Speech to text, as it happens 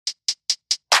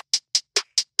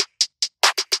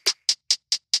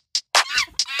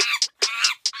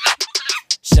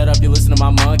shut up, you listen to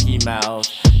my monkey mouth.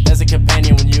 As a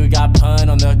companion when you got pun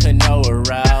on the canoa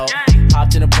route.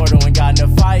 Hopped in a portal and got in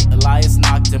a fight, Elias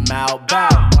knocked him out. Bow,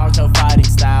 Naruto fighting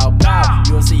style. Bow,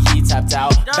 UFC he tapped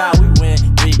out. Bow, we win,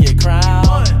 we get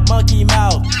crowned. Monkey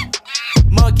mouth,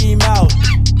 monkey mouth,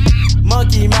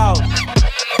 monkey mouth,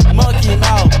 monkey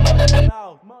mouth,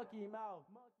 monkey mouth.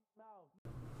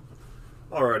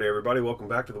 Alright everybody, welcome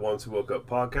back to the Ones Who Woke Up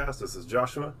podcast. This is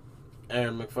Joshua.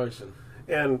 Aaron McPherson.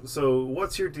 And so,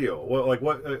 what's your deal?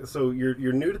 So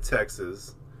you're new to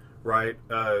Texas, right?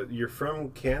 You're from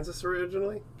Kansas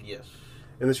originally? Yes.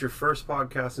 And this is your first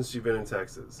podcast since you've been in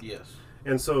Texas? Yes.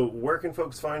 And so, where can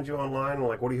folks find you online? And,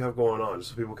 what do you have going on? Just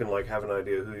so people can, have an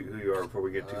idea who you are before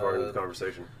we get too far into the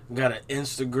conversation. Got an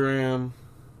Instagram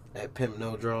at Pimp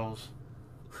No Draws.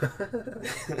 He's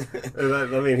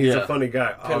a funny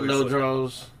guy, Pimp No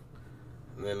Draws.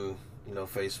 And then,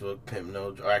 Facebook, Pimp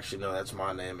No... Or actually, no, that's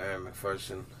my name, Aaron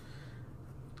McPherson.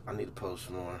 I need to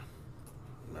post more.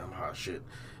 Man, I'm hot shit.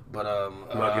 But,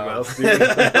 Monkey Mouse Studio.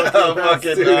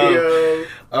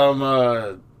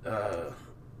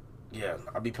 Yeah,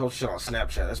 I'll be posting on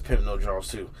Snapchat. That's Pimp No Draws,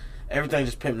 too. Everything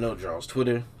just Pimp No Draws.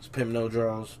 Twitter, it's Pimp No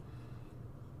Draws.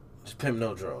 Just Pimp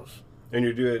No Draws. And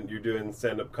you're doing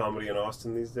stand-up comedy in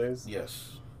Austin these days?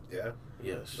 Yes. Yeah?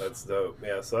 Yes. That's dope.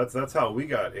 Yeah, so that's how we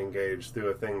got engaged through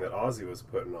a thing that Ozzy was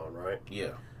putting on, right?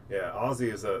 Yeah. Yeah,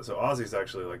 Ozzy's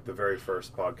actually the very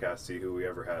first podcastee who we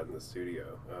ever had in the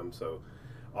studio. So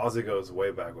Ozzy goes way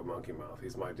back with Monkey Mouth.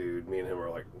 He's my dude. Me and him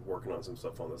are working on some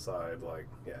stuff on the side.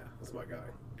 Yeah, that's my guy.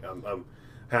 I'm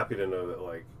happy to know that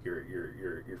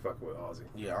you're fucking with Ozzy.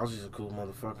 Yeah, Ozzy's a cool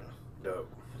motherfucker.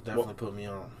 Dope. Definitely put me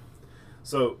on.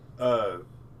 So,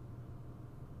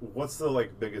 what's the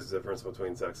biggest difference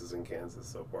between Texas and Kansas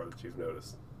so far that you've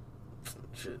noticed?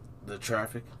 Shit, the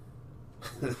traffic.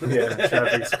 Yeah,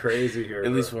 traffic's crazy here.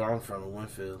 At least where I'm from, in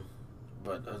Winfield.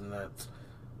 But other than that,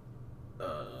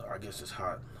 I guess it's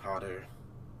hotter.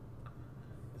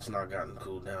 It's not gotten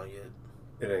cooled down yet.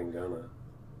 It ain't gonna.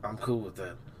 I'm cool with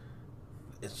that.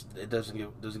 Does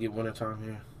it get wintertime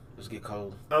here? Does it get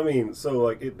cold? I mean, so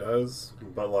it does,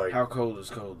 but how cold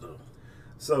is cold though?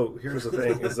 So here's the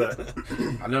thing: is that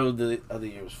I know the other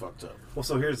year was fucked up. Well,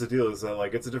 so here's the deal: is that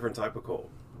it's a different type of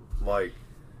cold.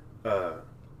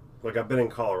 I've been in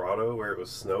Colorado where it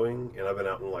was snowing, and I've been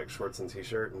out in shorts and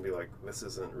t-shirt and be like, this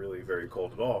isn't really very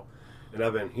cold at all. And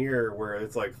I've been here where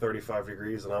it's 35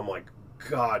 degrees, and I'm like,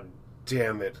 God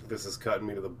damn it, this is cutting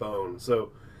me to the bone.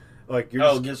 So, it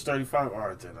gets 35. All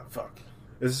right, then. Fuck.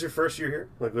 Is this your first year here?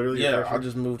 Literally? Yeah, I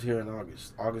just moved here in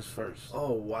August 1st.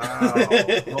 Oh wow!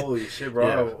 Holy shit, bro!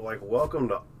 Yeah. Welcome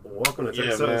to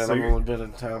Texas. Yeah, man. I've only been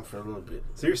in town for a little bit.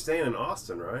 So you're staying in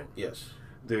Austin, right? Yes.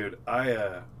 Dude,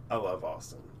 I love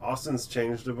Austin. Austin's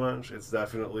changed a bunch. It's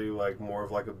definitely more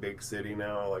of a big city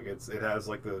now. It has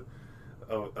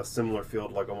a similar feel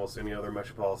to almost any other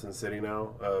metropolitan city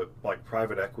now.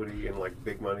 Private equity and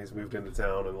big money's moved into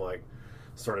town and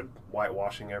started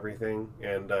whitewashing everything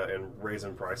and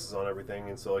raising prices on everything,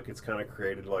 and so it's kind of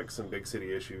created some big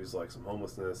city issues some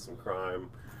homelessness, some crime,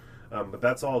 but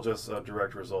that's all just a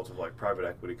direct result of private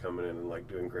equity coming in and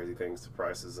doing crazy things to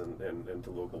prices and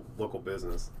to local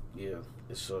business. Yeah,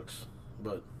 it sucks,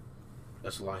 but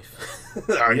that's life.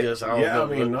 I guess. I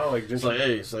don't know. It's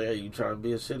hey, you try to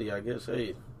be a city, I guess. Hey,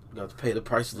 you got to pay the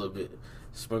price a little bit.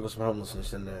 Sprinkle some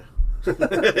homelessness in there.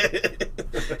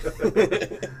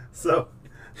 So,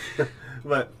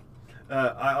 but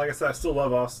like I said, I still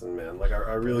love Austin, man.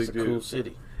 I really do. It's a cool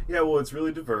city. Yeah, well, it's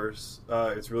really diverse.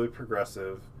 It's really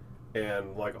progressive,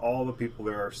 and all the people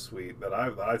there are sweet that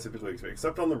I typically expect,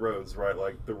 except on the roads, right?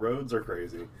 The roads are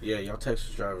crazy. Yeah, y'all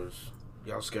Texas drivers,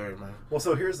 y'all scary, man. Well,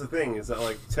 so here's the thing: is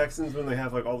that Texans, when they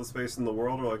have all the space in the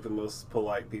world, are the most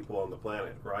polite people on the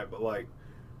planet, right? But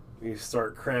you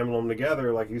start cramming them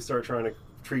together, you start trying to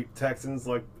treat Texans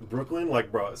like Brooklyn,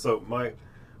 bro. So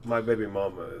my baby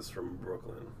mama is from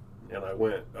Brooklyn, and I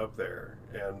went up there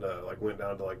and went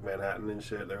down to Manhattan and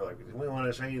shit. They're like, we want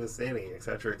to show you the city,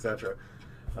 etc., etc.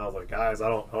 I was like, guys, I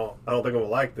don't think I'm gonna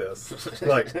like this.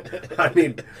 I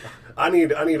need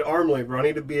arm length, bro. I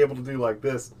need to be able to do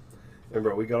this. And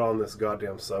bro, we got on this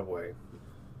goddamn subway,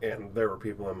 and there were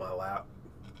people in my lap.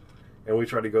 And we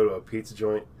tried to go to a pizza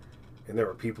joint, and there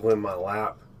were people in my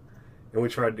lap. And we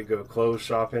tried to go clothes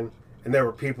shopping, and there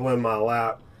were people in my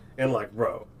lap. And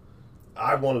bro,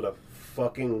 I wanted to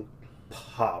fucking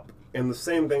pop. And the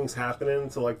same thing's happening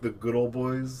to the good old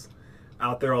boys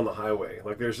out there on the highway.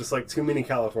 There's just too many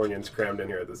Californians crammed in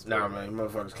here at this point. Nah, man,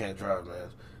 motherfuckers can't drive, man.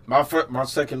 My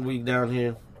second week down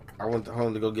here, I went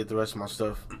home to go get the rest of my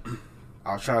stuff.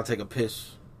 I was trying to take a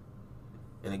piss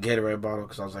in a Gatorade bottle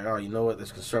because I was like, oh, you know what?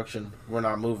 There's construction. We're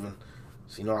not moving.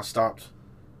 So, I stopped.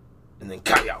 And then,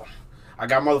 kayow. I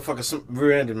got motherfuckers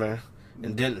rear-ended, man.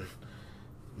 And didn't.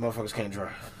 Motherfuckers can't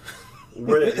drive.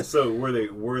 Were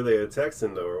they a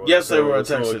Texan, though? Or yes, they were a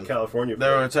Texan. California. They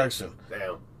were a Texan.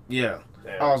 Damn. Yeah.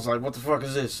 Damn. I was like, what the fuck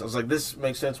is this? I was like, this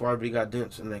makes sense why everybody got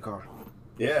dents in their car.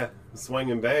 Yeah.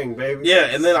 Swing and bang, baby. Yeah,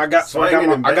 and then I got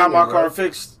my car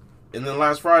fixed. And then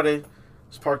last Friday,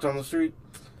 was parked on the street.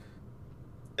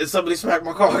 And somebody smacked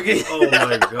my car again. Oh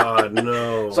my God,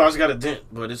 no. So I just got a dent,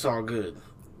 but it's all good.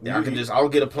 Yeah, I'll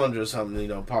get a plunger or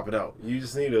something, pop it out. You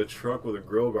just need a truck with a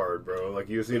grill guard, bro. Like,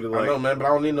 you just need to, I know, man, but I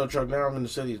don't need no truck now. I'm in the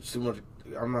city. It's too much.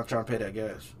 I'm not trying to pay that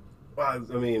gas. Well,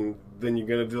 I mean, then you're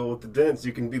going to deal with the dents.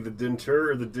 You can be the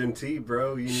denter or the dentee,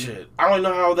 bro. Shit. I don't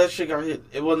know how that shit got hit.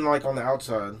 It wasn't, like, on the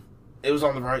outside. It was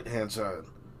on the right-hand side.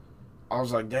 I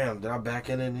was like, damn, did I back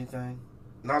in anything?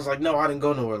 And I was like, no, I didn't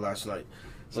go nowhere last night.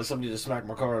 It's like somebody just smacked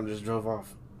my car and just drove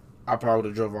off. I probably would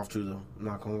have drove off, too, though. I'm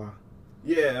not going to lie.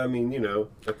 Yeah, I mean,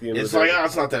 at the end it's of the day. It's like,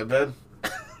 it's not that bad.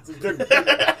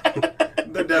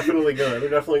 They're definitely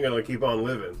gonna keep on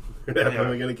living. They're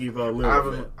definitely gonna keep on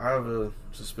living. I have a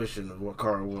suspicion of what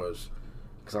car it was,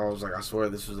 because I was like, I swear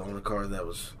this was the only car that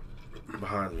was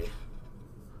behind me,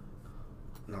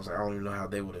 and I was like, I don't even know how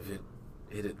they would have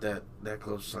hit it that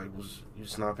close. Like, was you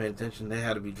just not paying attention? They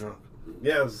had to be drunk.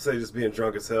 Yeah, I was to say just being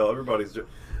drunk as hell. Everybody's they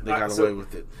got away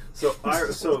with it. So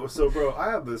bro, I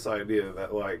have this idea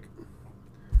that like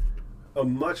a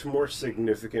much more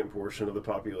significant portion of the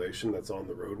population that's on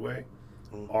the roadway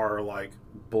are like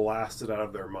blasted out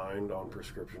of their mind on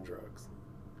prescription drugs.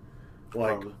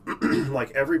 Like,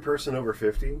 like every person over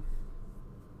 50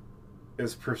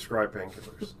 is prescribed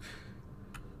painkillers.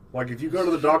 Like if you go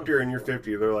to the doctor and you're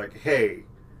 50, they're like, "Hey,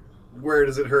 where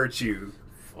does it hurt you?"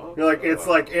 You're like, "It's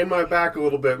like in my back a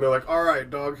little bit." And they're like, "All right,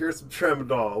 dog, here's some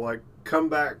Tramadol. Like, come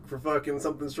back for fucking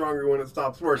something stronger when it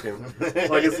stops working."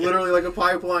 Like, it's literally like a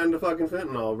pipeline to fucking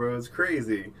fentanyl, bro. It's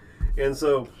crazy. And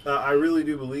so, I really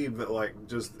do believe that, like,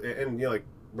 like,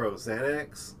 bro,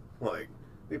 Xanax, like,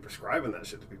 they prescribing that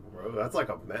shit to people, bro. That's like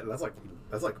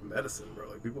that's like medicine, bro.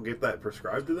 Like, people get that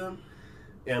prescribed to them,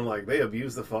 and like they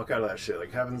abuse the fuck out of that shit.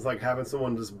 Like having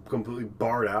someone just completely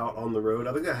barred out on the road.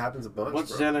 I think that happens a bunch.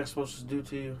 What's Xanax supposed to do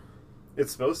to you?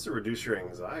 It's supposed to reduce your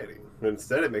anxiety.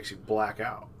 Instead, it makes you black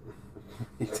out.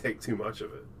 You take too much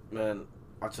of it. Man,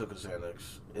 I took a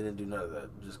Xanax. It didn't do none of that.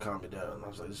 It just calmed me down. I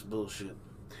was like, this is bullshit.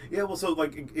 Yeah, well, so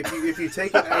like if you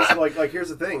take it as like here's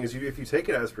the thing is if you take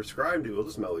it as prescribed, it will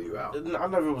just mellow you out. I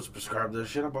never was prescribed that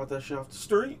shit. I bought that shit off the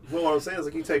street. Well, what I'm saying is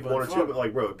like you take one or two, but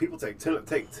like bro, people take 10 of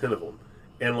them,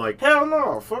 and like hell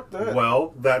no, fuck that.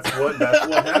 Well, that's what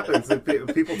happens.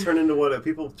 People turn into what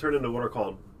are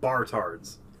called bar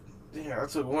tards. Yeah, I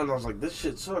took one. I was like, this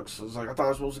shit sucks. I was like, I thought I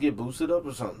was supposed to get boosted up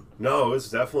or something. No, it's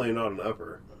definitely not an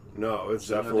upper. No, it's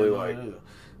definitely like.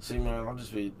 See, man, I'll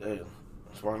just be. Hey,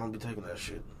 that's why I don't be taking that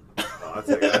shit.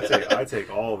 I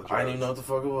take all the drugs. I didn't even know what the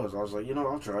fuck it was. I was like,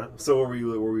 I'll try it. So were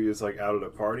you just like out at a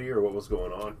party or what was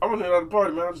going on? I wasn't out at a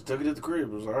party, man. I just took it at the crib.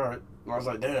 It was like, all right. And I was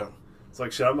like, damn. It's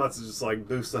like shit. I'm about to just like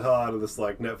boost the hell out of this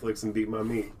like Netflix and beat my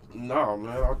meat. No,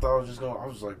 man. I thought I was just going. I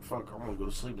was like, fuck. I'm gonna go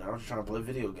to sleep now. I was just trying to play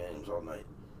video games all night.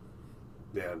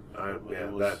 Yeah, it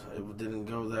didn't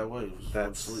go that way. It was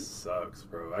that sleep. Sucks,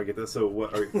 bro. I get that. So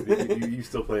what? Are you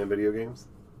still playing video games?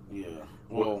 Yeah.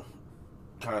 Well,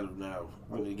 kind of now.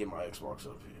 I need to get my Xbox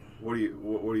up here. What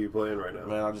are you playing right now?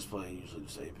 Man, I just play usually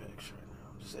just Apex right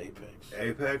now. Just Apex.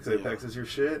 Apex? Yeah. Apex is your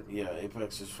shit? Yeah,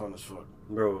 Apex is fun as fuck.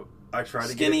 Bro, I tried to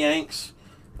Skinny Anks.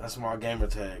 That's my gamer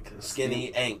tag.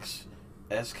 Skinny Anks.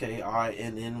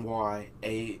 SKINNYANKS.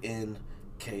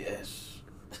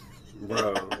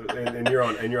 Bro, and you're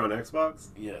on Xbox?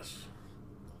 Yes.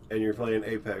 And you're playing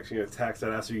Apex. You tax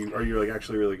that ass. Are you like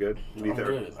actually really good? I'm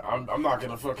good. I'm not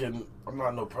gonna fucking. I'm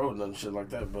not no pro nothing shit like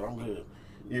that, but I'm good.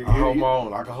 I hold my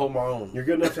own. I can hold my own. You're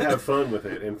good enough to have fun with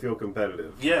it and feel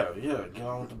competitive. Yeah. Get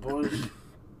on with the boys.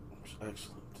 It's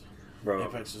excellent. Bro,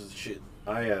 Apex is the shit.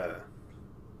 I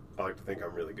like to think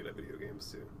I'm really good at video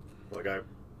games too. Like I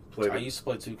used to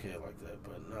play 2K like that,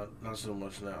 but not so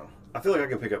much now. I feel like I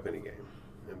can pick up any game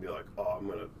and be like, oh, I'm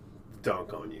gonna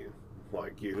dunk on you.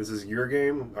 Like, this is your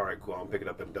game? All right, cool. I'm picking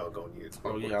up and dunk on you.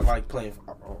 Oh, yeah. I like playing.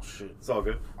 Oh, shit. It's all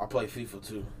good. I play FIFA,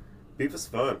 too. FIFA's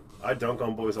fun. I dunk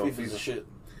on boys on FIFA. FIFA's shit.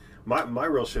 My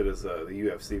real shit is the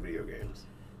UFC video games.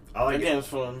 That game's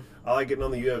fun. I like getting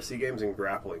on the UFC games and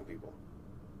grappling people.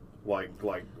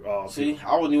 See,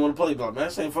 I wouldn't even want to play, but man,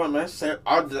 this ain't fun, man. That's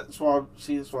why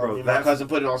my cousin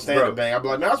put it on standup bang. I'm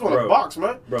like, man, I just want to box,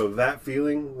 man. Bro, that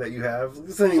feeling that you have,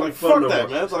 this ain't like, fuck that,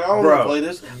 man. It's like, I don't want to play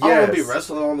this. I don't want to be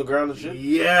wrestling on the ground and shit.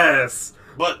 Yes.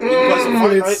 But we can play some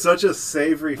fight night. It's such a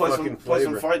savory fucking flavor. Play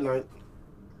some fight night.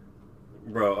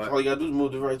 Bro, all you gotta do is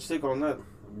move the right stick on that.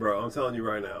 Bro, I'm telling you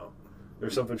right now,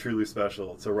 there's something truly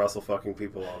special to wrestle fucking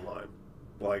people online.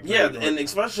 Like, yeah, and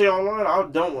especially online,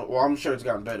 I'm sure it's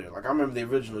gotten better. Like, I remember the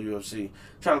original UFC,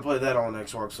 trying to play that on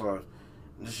Xbox Live.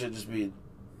 This shit just be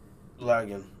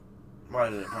lagging. My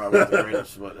internet probably not the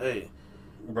greatest, but hey.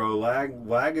 Bro,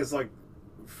 lag is like,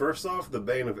 first off, the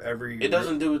bane of every... It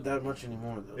doesn't do it that much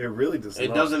anymore, though. It really does not.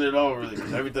 It doesn't at all, really,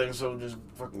 because everything's so just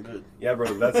fucking good. Yeah,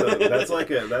 bro, that's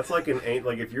like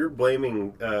if you're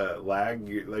blaming lag,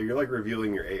 you're like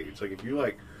revealing your age. Like, if you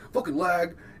like fucking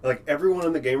lag, like everyone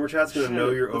in the gamer chat's gonna know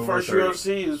you're over 30. The first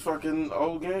UFC is fucking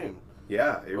old game.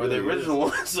 Yeah, it or the original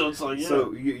one. So it's like, yeah.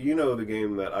 So you know the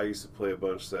game that I used to play a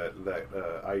bunch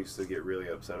that I used to get really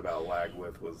upset about lag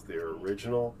with was the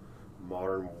original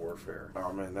Modern Warfare.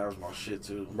 Oh man, that was my shit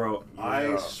too, bro. Yeah.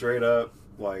 I straight up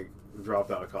like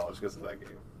dropped out of college because of that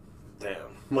game.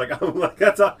 Damn. Like I'm like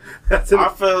that's I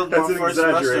failed my first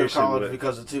semester of college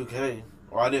because of 2K.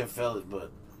 Well, I didn't fail it,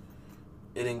 but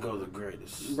it didn't go the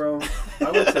greatest. Bro,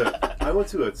 I went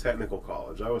to a technical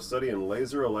college. I was studying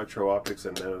laser electro-optics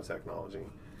and nanotechnology.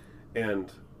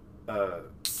 And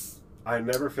I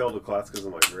never failed a class because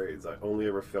of my grades. I only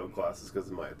ever failed classes because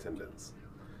of my attendance.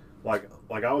 Like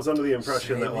I was under the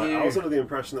impression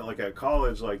that at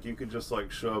college like you could just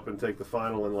like show up and take the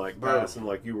final and like pass and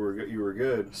like you were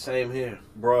good. Same here,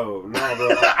 bro. No,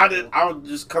 bro. I would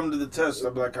just come to the test.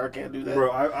 I'd be like, I can't do that,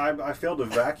 bro. I failed a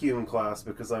vacuum class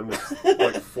because I missed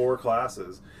like 4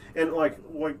 classes and like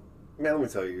man, let me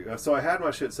tell you. So I had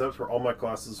my shit set up for all my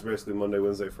classes basically Monday,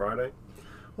 Wednesday, Friday.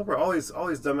 Well, bro, all these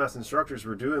dumbass instructors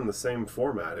were doing the same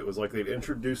format. It was like they'd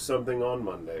introduce something on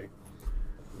Monday.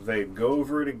 They'd go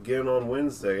over it again on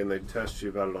Wednesday, and they'd test you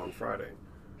about it on Friday.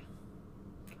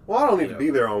 Well, I don't need to be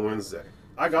there on Wednesday.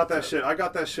 I got that shit. I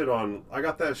got that shit on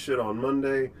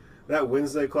Monday. That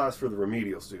Wednesday class for the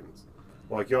remedial students.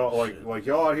 Like y'all, like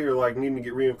y'all out here, like needing to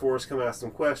get reinforced. Come ask some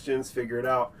questions, figure it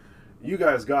out. You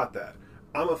guys got that.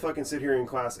 I'm gonna fucking sit here in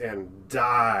class and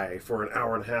die for an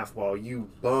hour and a half while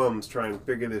you bums try and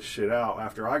figure this shit out.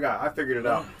 After I figured it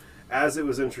out. As it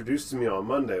was introduced to me on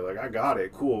Monday, like I got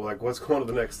it, cool. Like what's going on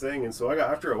to the next thing? And so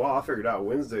after a while, I figured out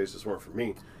Wednesdays just weren't for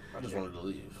me. I just wanted to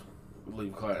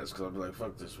leave class because I'd be like,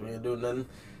 fuck this, we ain't doing nothing.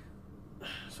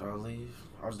 So I leave.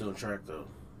 I was doing track though.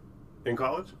 In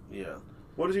college? Yeah.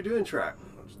 What did you do in track?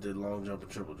 I just did long jump and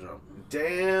triple jump.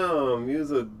 Damn, you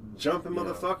was a jumping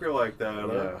motherfucker like that.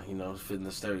 Yeah, you know, fitting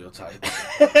the stereotype.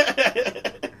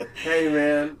 Hey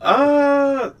man.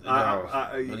 But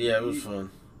yeah, it was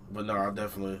fun. But no, I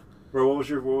definitely. Bro, what was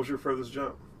your furthest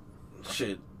jump?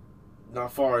 Shit,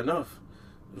 not far enough.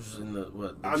 It was in the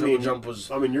what? Jump was.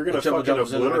 You're gonna fucking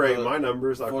obliterate my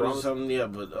numbers. I 40 promise. Something, yeah,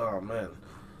 but oh man,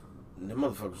 the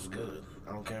motherfucker was good.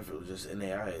 I don't care if it was just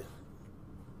NAI.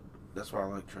 That's why I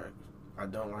like track. I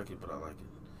don't like it, but I like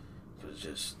it. Cause it's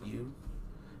just you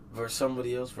versus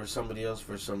somebody else, versus somebody else,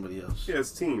 versus somebody else. Yeah,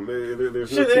 it's team.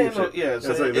 There's no team shit. Yeah, it's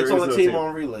on the team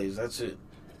on relays. That's it.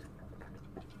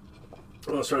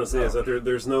 What I was trying to say is that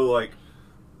there's no, like,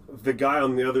 the guy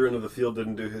on the other end of the field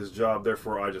didn't do his job,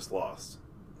 therefore I just lost.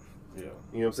 Yeah. You know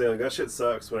what I'm saying? Like, that shit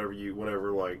sucks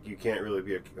whenever like, you can't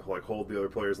really hold the other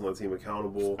players on the team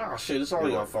accountable. Oh, shit, it's all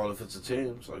your fault if it's a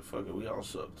team. It's like, fuck it, we all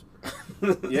sucked.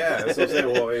 Yeah, that's what I'm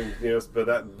saying. Well, and, you know,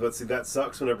 but see, that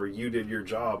sucks whenever you did your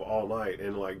job all night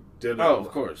and, like, did it. Oh, of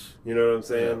course. You know what I'm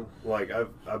saying? Yeah. Like,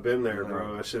 I've been there,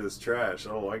 bro. That shit is trash. I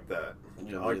don't like that.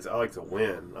 Yeah, I like to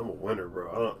win. I'm a winner,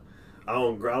 bro. I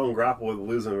don't grapple with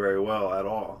losing very well at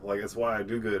all. Like, that's why I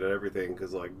do good at everything.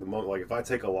 Because like if I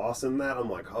take a loss in that, I'm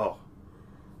like, oh,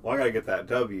 well, I gotta get that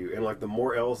W. And like the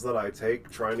more L's that I take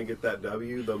trying to get that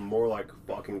W, the more like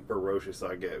fucking ferocious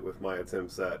I get with my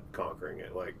attempts at conquering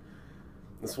it. Like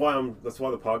that's why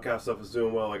the podcast stuff is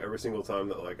doing well. Like every single time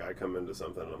that like I come into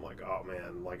something, I'm like, oh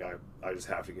man, like I just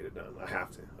have to get it done. I have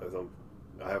to.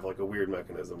 I have like a weird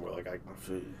mechanism where like I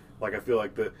feel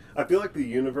like the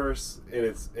universe in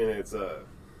its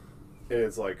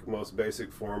like most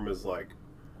basic form is like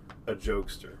a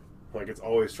jokester. Like it's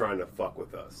always trying to fuck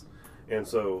with us. And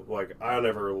so like I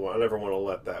never want to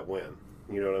let that win.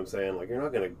 You know what I'm saying? Like you're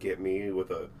not gonna get me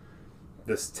with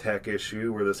this tech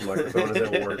issue where this microphone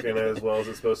isn't working as well as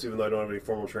it's supposed to, even though I don't have any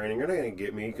formal training. You're not gonna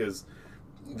get me because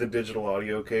the digital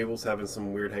audio cable's having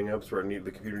some weird hangups where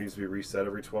the computer needs to be reset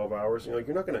every 12 hours. You're like,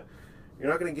 you're not gonna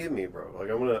get me, bro. Like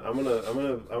I'm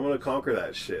gonna conquer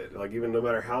that shit. Like even no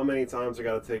matter how many times I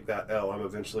gotta take that L, I'm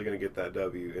eventually gonna get that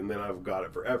W, and then I've got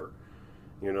it forever.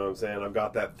 You know what I'm saying? I've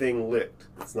got that thing licked.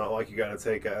 It's not like you gotta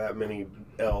take that many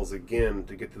L's again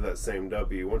to get to that same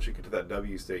W. Once you get to that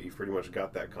W state, you've pretty much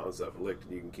got that concept licked,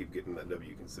 and you can keep getting that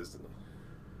W consistently.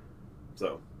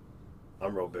 So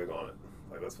I'm real big on it.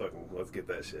 Like, let's get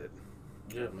that shit.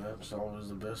 Yeah, man. It's always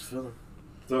the best feeling.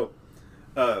 So,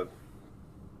 have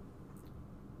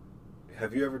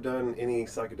you ever done any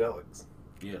psychedelics?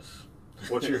 Yes.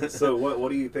 What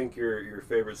do you think your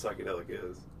favorite psychedelic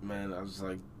is? Man, I just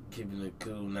like keeping it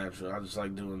cool, natural. I just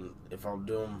like doing, if I'm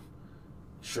doing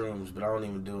shrooms, but I don't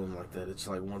even do them like that. It's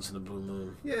like once in a blue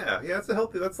moon. Yeah, it's a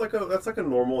healthy. That's like a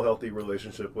normal, healthy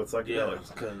relationship with psychedelics.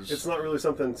 Yeah, because it's not really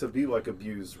something to be like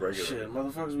abused regularly. Shit,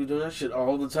 motherfuckers be doing that shit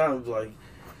all the time. Like,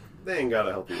 they ain't got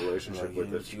a healthy relationship like,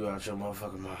 with it. You out your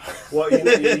motherfucking mind. Well,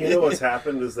 you know what's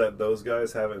happened is that those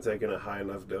guys haven't taken a high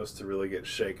enough dose to really get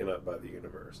shaken up by the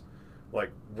universe.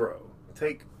 Like, bro,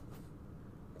 take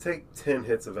 10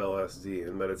 hits of LSD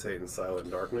and meditate in silent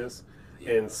darkness.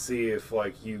 Yeah. And see if,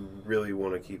 like, you really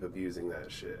want to keep abusing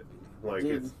that shit. Like,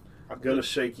 it's gonna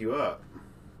shake you up.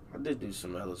 I did do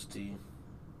some LSD.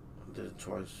 I did it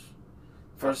twice.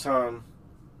 First time,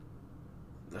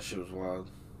 that shit was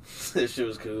wild. That shit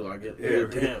was cool. I get,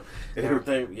 damn.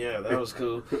 Everything, that was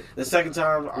cool. The second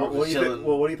time, I was chilling.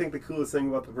 What do you think the coolest thing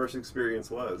about the first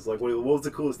experience was? Like, what was the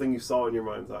coolest thing you saw in your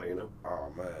mind's eye, you know?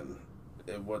 Oh, man.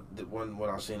 What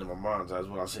I seen in my mind's eye is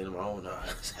what I seen in my own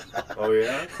eyes. Oh,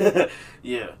 yeah?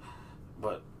 Yeah.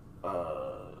 But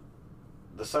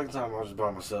the second time I was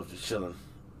by myself just chilling.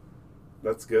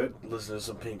 That's good. Listening to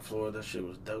some Pink Floyd, that shit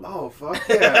was dope. Oh, fuck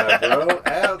yeah, bro.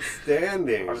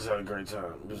 Outstanding. I just had a great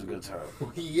time. It was a good time.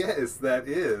 Yes, that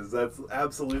is. That's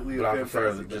absolutely but a fantastic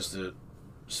fantastic time. Just to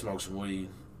smoke some weed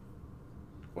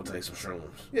or take some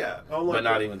shrooms. Yeah. But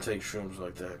not even take shrooms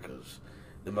like that, because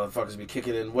the motherfuckers be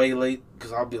kicking in way late,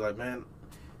 because I'll be like, man,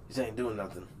 these ain't doing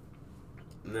nothing.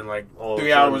 And then, like,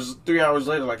 3 hours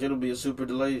later, like, it'll be a super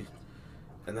delay.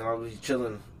 And then I'll be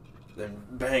chilling. Then,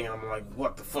 bang, I'm like,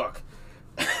 what the fuck?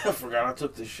 I forgot I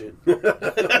took this shit.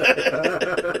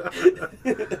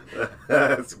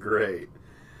 That's great.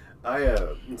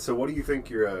 So what do you think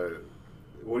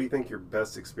your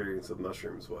best experience with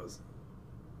mushrooms was?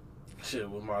 Shit,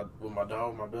 with my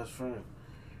dog, my best friend.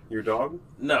 Your dog?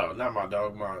 No, not my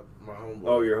dog, my homeboy.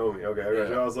 Oh, your homie. Okay, I got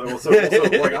you. I was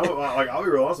like, I'll be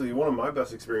real honest with you. One of my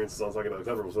best experiences on psychedelics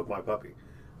ever was with my puppy.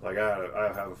 Like, I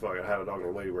had a dog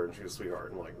named Ladybird, and she was a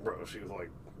sweetheart, and like, bro, she was like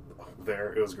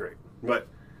there. It was great. But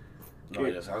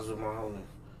yes, I was with my homie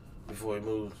before he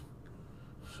moved.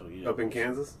 So yeah. Up in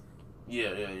Kansas?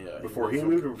 Yeah. Before he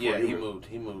moved, or before he moved?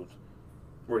 He moved.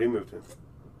 Where'd he move to?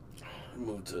 He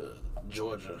moved to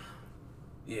Georgia.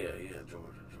 Yeah,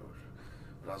 Georgia.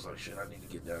 But I was like, shit, I need to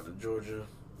get down to Georgia,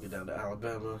 get down to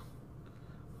Alabama,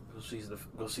 go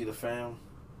see the fam.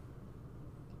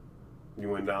 You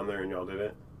went down there and y'all did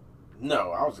it?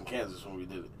 No, I was in Kansas when we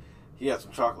did it. He had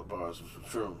some chocolate bars with some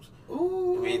shrooms.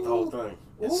 Ooh. And we ate the whole thing.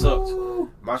 It sucked.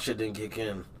 My shit didn't kick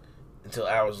in until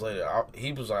hours later.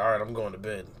 He was like, all right, I'm going to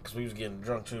bed. Because we was getting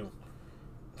drunk, too.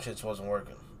 Shit wasn't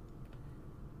working.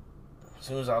 As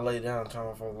soon as I lay down, turn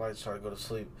off all the lights, try to go to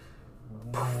sleep.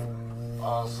 I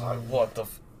was like, what the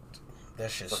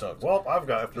that shit sucked. Well, I've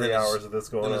got 3 hours of this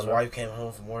going on. Then his wife came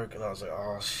home from work, and I was like,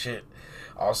 oh, shit.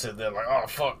 I was sitting there like, oh,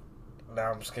 fuck.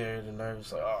 Now I'm scared and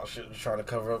nervous. Like, oh, shit. Just trying to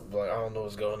cover up. Like, I don't know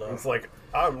what's going on. It's like,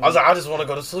 I was like, I just want to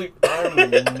go to sleep. I'm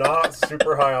not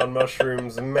super high on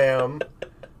mushrooms, ma'am.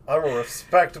 I'm a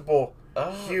respectable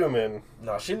human.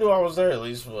 No, she knew I was there at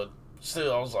least, but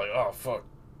still, I was like, oh, fuck.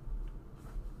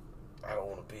 I don't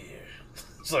want to be here.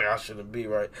 It's like, I shouldn't be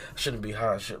right. I shouldn't be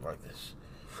high and shit like this.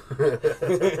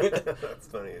 That's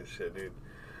funny as shit, dude.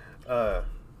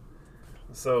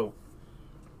 So,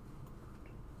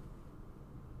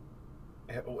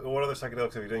 what other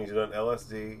psychedelics have you done? You've done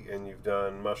LSD and you've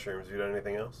done mushrooms. Have you done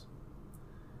anything else?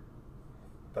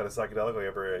 That is psychedelic? Like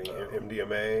ever any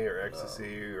MDMA or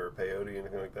ecstasy or peyote,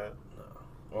 anything like that? No.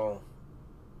 Well,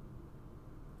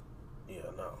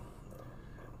 yeah, no.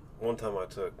 One time I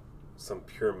took some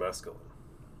pure mescaline,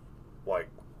 like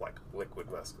liquid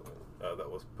mescaline, that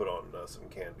was put on some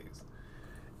candies,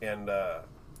 and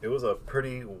it was a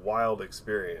pretty wild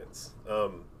experience.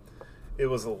 It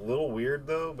was a little weird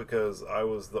though because I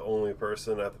was the only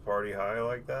person at the party high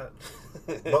like that.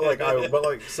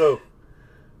 So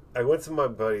I went to my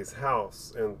buddy's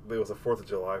house and it was a 4th of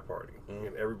July party,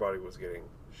 and everybody was getting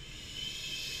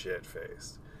shit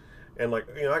faced. And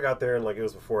I got there and it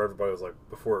was before everybody was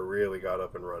before it really got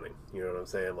up and running. You know what I'm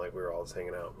saying? Like we were all just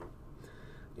hanging out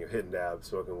and hitting dabs,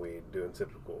 smoking weed, doing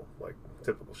typical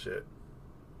shit.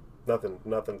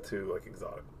 Nothing too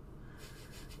exotic.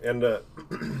 And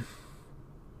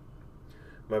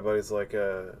my buddy's like,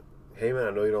 hey man,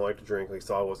 I know you don't like to drink. He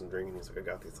saw I wasn't drinking. He's like, I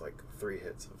got these 3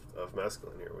 hits of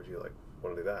mescaline here. Would you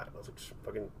want to do that? I was like,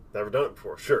 fucking never done it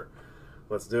before. Sure,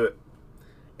 let's do it.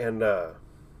 And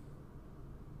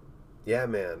Yeah,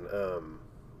 man.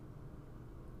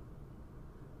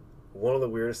 One of the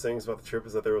weirdest things about the trip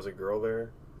is that there was a girl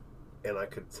there, and I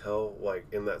could tell, like,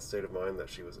 in that state of mind that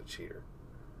she was a cheater.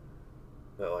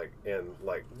 That, like, and,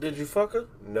 like... Did you fuck her?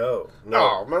 No.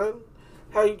 Oh, man.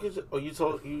 How you could... Oh, you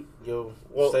told... Your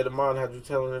state of mind, how'd you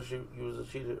tell her that you was a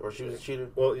cheater? Or she was a cheater?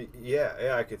 Well,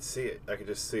 yeah, I could see it. I could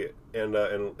just see it. And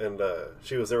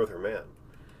she was there with her man.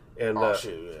 And,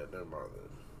 shit, yeah, never mind that.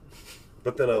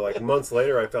 But then, like, months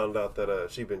later, I found out that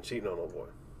she'd been cheating on old boy.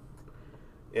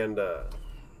 And,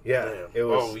 yeah, damn. It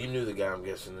was... Oh, you knew the guy, I'm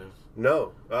guessing, then.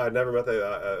 No, I never met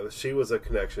that. She was a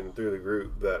connection through the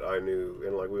group that I knew,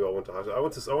 and, like, we all went to high school. I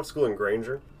went to school in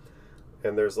Granger,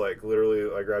 and there's, like,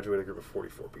 literally, I graduated a group of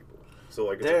 44 people. So,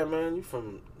 like, damn, man, you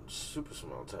from super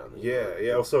small town.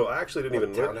 Yeah. So I actually didn't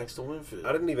even live next to Winfield.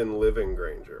 I didn't even live in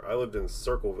Granger. I lived in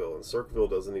Circleville, and Circleville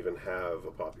doesn't even have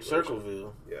a population.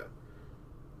 Circleville. Yeah.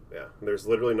 There's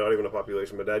literally not even a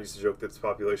population. My dad used to joke that it's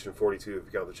population 42 if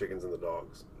you count the chickens and the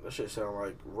dogs. That shit sound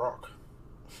like rock.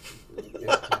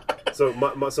 Yeah. So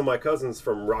my cousin's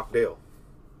from Rockdale.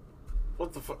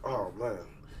 What the fuck? Oh man,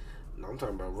 no, I'm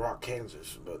talking about Rock,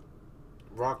 Kansas, but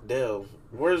Rockdale.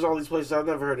 Where's all these places? I've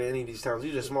never heard of any of these towns.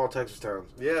 These are small Texas towns.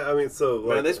 Yeah, I mean, so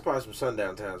like, man, there's probably some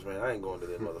sundown towns, man. I ain't going to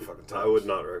them motherfucking towns. I would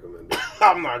not recommend it.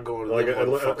 I'm not going to them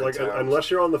motherfucking towns. Unless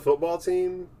you're on the football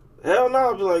team. Hell no!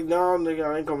 I'd be like, no, nigga,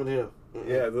 I ain't coming here.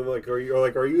 Yeah, they're like, are you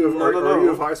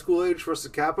of high school age for us to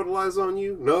capitalize on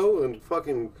you? No, and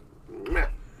fucking. Meh.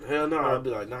 Hell no! I'd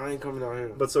be like, no, I ain't coming out here.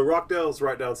 But so Rockdale's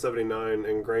right down 79,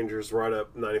 and Granger's right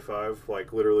up 95.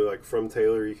 Like literally, like from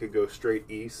Taylor, you could go straight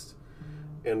east,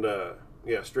 and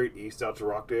straight east out to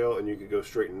Rockdale, and you could go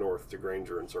straight north to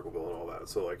Granger and Circleville and all that.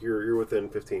 So like you're within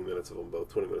 15 minutes of them both,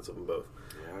 20 minutes of them both.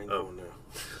 Yeah, I ain't going there.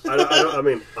 I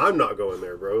mean, I'm not going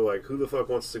there, bro. Like, who the fuck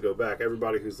wants to go back?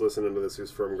 Everybody who's listening to this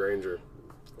who's from Granger,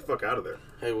 get the fuck out of there.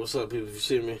 Hey, what's up, people? If you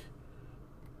see me,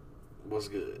 what's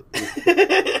good?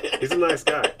 He's a nice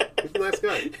guy.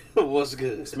 What's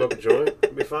good? Smoke a joint,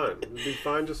 it'll be fine. It'll be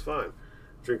fine, just fine.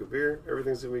 Drink a beer,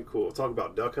 everything's gonna be cool. Talk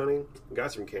about duck hunting. The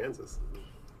guy's from Kansas.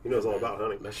 He knows all about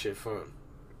hunting. That shit fun.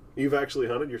 You've actually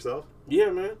hunted yourself? Yeah,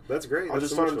 man. That's great. I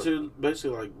just started to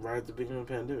basically like right at the beginning of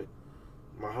the pandemic.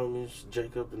 My homies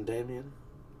Jacob and Damien.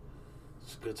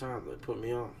 It's a good time. They put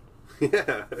me on.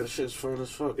 Yeah, that shit's fun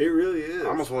as fuck. It really is. I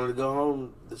almost wanted to go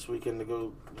home this weekend to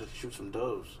go just shoot some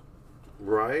doves.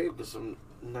 Right. Get some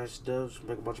nice doves.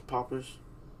 Make a bunch of poppers.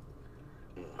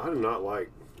 I do not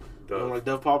like dove. You don't like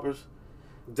dove poppers?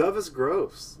 Dove is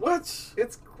gross. What?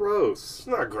 It's gross. It's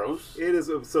not gross. It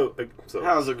is so.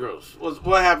 How's it gross?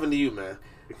 What happened to you, man?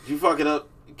 Did you fuck it up?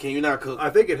 Can you not cook? I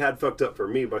think it had fucked up for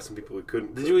me by some people who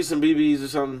couldn't. Did you eat some BBs or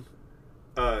something?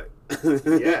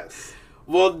 Yes.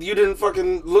 Well, you didn't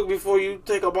fucking look before you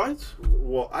take a bite?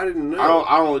 Well, I didn't know.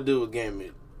 I only do with game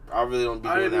meat. I really don't be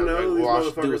doing that. I didn't know these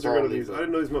motherfuckers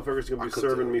are gonna be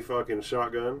serving me fucking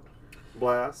shotgun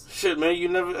blast. Shit, man, you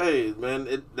never. Hey,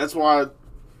 man, that's why you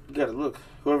gotta look.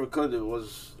 Whoever cooked it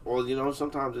was, or you know,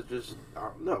 sometimes it just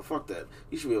no, fuck that.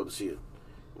 You should be able to see it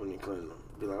when you're cleaning them.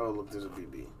 Be like, oh, look, there's a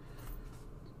BB.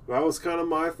 That was kind of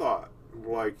my thought.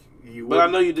 Like you. But I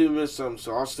know you do miss something,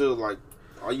 so I'll still like.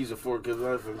 I'll use a fork and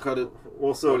knife and cut it.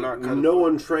 Well, so no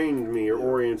one trained me or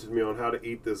oriented me on how to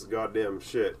eat this goddamn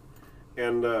shit.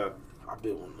 And I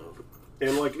did one though.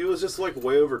 And like it was just like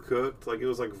way overcooked. Like it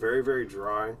was like very, very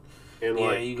dry. And yeah,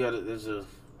 like you got it. There's a.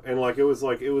 And like it was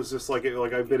just like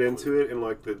I bit into it and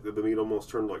like the meat almost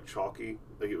turned like chalky.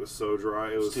 Like it was so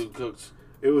dry. It was too cooked.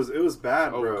 It was bad,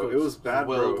 bro. Overcooked. It was bad,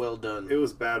 bro. Well done. It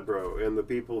was bad, bro. And the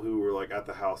people who were like at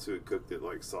the house who had cooked it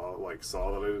like saw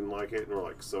that I didn't like it and were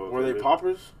like so. Were they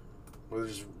poppers? Or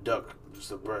just duck,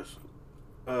 just a breast?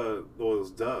 Well, it was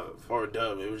dove. Or a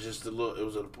dove. It was just a little. It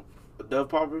was a dove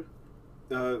popper.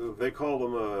 They call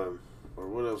them or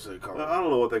what else they call them? I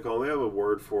don't know what they call them. They have a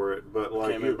word for it, but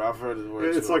like can't remember. I've heard of the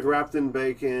word. It's like wrapped in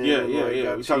bacon. Yeah.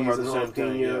 We talking about the same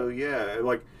thing. Yeah.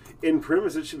 Like in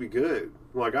premise, it should be good.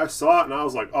 Like I saw it and I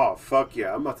was like, oh fuck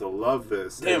yeah, I'm about to love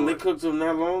this. Damn, they like, cooked them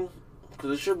that long?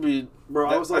 Because it should be. Bro,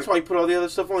 I was like, that's why you put all the other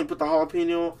stuff on. You put the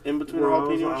jalapeno in between the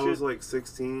jalapeno. I was like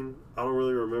 16. I don't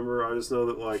really remember. I just know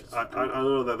that like I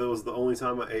know that was the only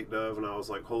time I ate dove, and I was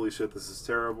like, holy shit, this is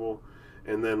terrible.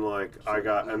 And then like I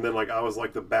was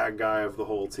like the bad guy of the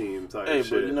whole team type shit.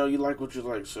 But you know you like what you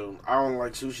like, so I don't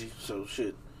like sushi, so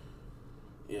shit.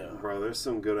 Yeah, bro, there's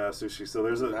some good ass sushi. So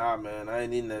there's nah, man, I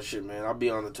ain't eating that shit, man. I'll be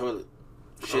on the toilet.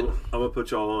 Shit. I'm gonna put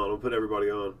y'all on. I'm gonna put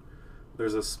everybody on.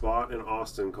 There's a spot in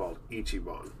Austin called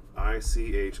Ichiban.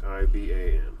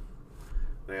 ICHIBAN.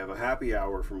 They have a happy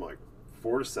hour from like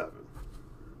 4 to 7,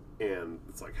 and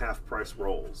it's like half price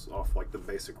rolls off like the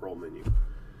basic roll menu.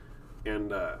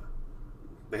 And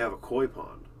they have a koi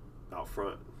pond out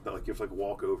front that like you have to like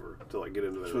walk over to like get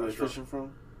into the restaurant. Where they fishing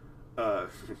from? Man,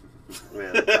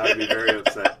 I'd be very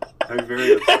upset. I'd be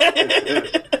very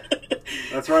upset.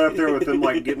 That's right up there with them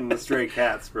like getting the stray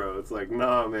cats, bro. It's like,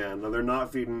 nah, man, no, they're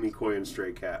not feeding me koi and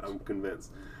stray cat. I'm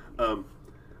convinced.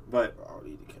 But I'll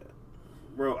eat a cat,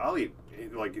 bro. I'll eat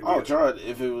like. I'll try it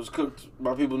if it was cooked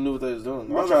by people who knew what they was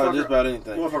doing. I'll try just about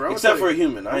anything, except for a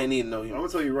human. I ain't eating no human. I'm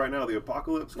gonna tell you right now, the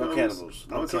apocalypse comes. No cannibals.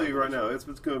 I'm gonna tell you right now, it's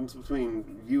comes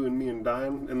between you and me and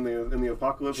dying in the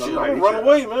apocalypse. Shit, I'm gonna run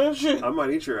away, man. Shit, I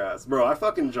might eat your ass, bro. I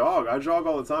fucking jog. I jog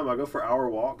all the time. I go for hour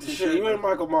walks. And shit, you ain't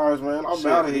Michael Myers, man. I'm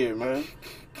out of here, man.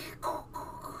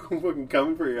 I'm fucking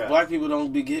coming for your ass. Black people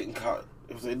don't be getting caught.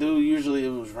 If they do, usually it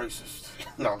was racist.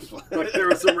 No, I'm just like there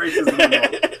was some racism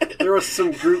involved. There was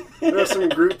some group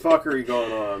fuckery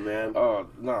going on, man. Oh,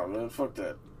 no, man, fuck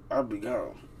that. I'd be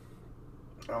gone.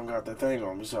 I don't got that thing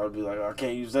on me, so I'd be like, I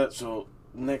can't use that, so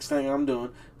next thing I'm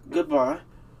doing, goodbye.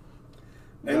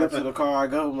 And to the car I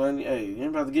go, man. Hey, you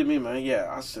ain't about to get me, man.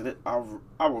 Yeah, I said it. I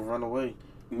will run away.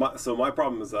 So my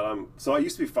problem is that I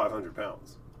used to be 500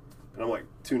 pounds, and I'm like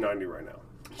 290 right now.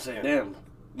 Say, damn,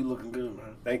 you looking good,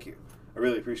 man. Thank you. I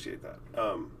really appreciate that.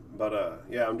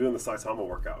 Yeah, I'm doing the Saitama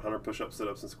workout, 100 push-ups,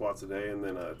 sit-ups, and squats a day, and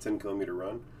then a 10-kilometer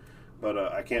run. But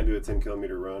I can't do a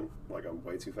 10-kilometer run, like I'm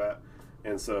way too fat.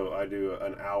 And so I do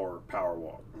an hour power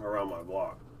walk around my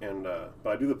block. And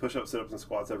but I do the push-ups, sit-ups, and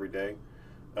squats every day.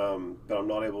 But I'm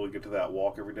not able to get to that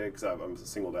walk every day because I'm a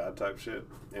single dad type shit.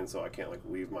 And so I can't like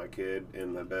leave my kid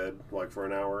in the bed like for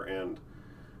an hour. And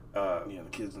the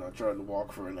kid's not trying to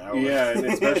walk for an hour. Yeah, and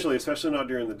especially not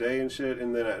during the day and shit.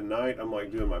 And then at night, I'm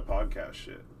like doing my podcast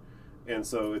shit. And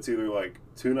so it's either like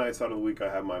 2 nights out of the week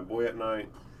I have my boy at night,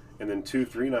 and then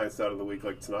 2-3 nights out of the week,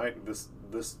 like tonight, this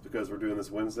because we're doing this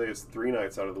Wednesday, it's 3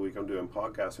 nights out of the week I'm doing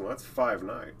podcasting. Well, that's 5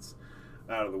 nights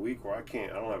out of the week where I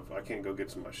can't go get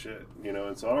to my shit, you know.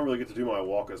 And so I don't really get to do my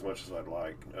walk as much as I'd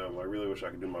like. I really wish I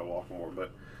could do my walk more,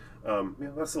 but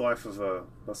that's the life of a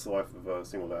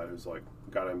single dad who's like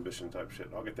got ambition type shit.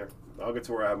 I'll get there. I'll get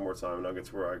to where I have more time, and I'll get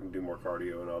to where I can do more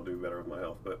cardio, and I'll do better with my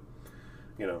health. But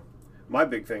you know, my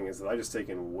big thing is that I just take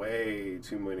in way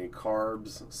too many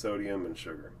carbs, sodium, and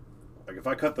sugar. Like if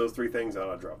I cut those 3 things out,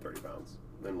 I'd drop 30 pounds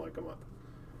in like a month.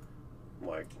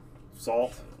 Like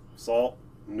salt,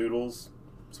 noodles,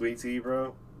 sweet tea,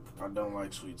 bro. I don't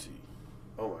like sweet tea.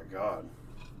 Oh my god.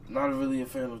 Not really a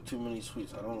fan of too many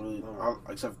sweets. I don't really,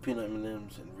 except for peanut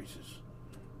M&Ms and Reese's.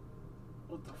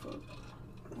 What the fuck?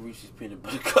 Reese's peanut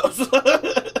butter cups.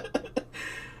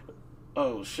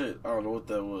 Oh shit! I don't know what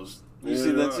that was. You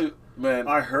see that too, man?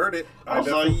 I heard it. I was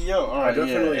like, yo, all right,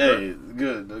 definitely heard.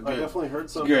 Good. I definitely heard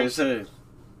something. Great to say.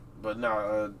 But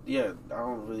I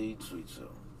don't really eat sweets, so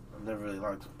I've never really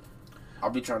liked them. I'll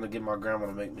be trying to get my grandma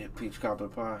to make me a peach cobbler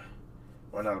pie.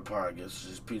 Well, not a pie, I guess. It's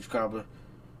just peach cobbler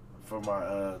for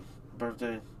my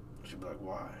birthday. She'll be like,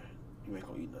 why? You ain't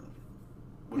gonna eat none of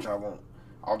it. Which I won't.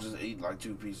 I'll just eat like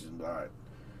 2 pieces and be all right.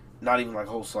 Not even like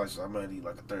whole slices. I might eat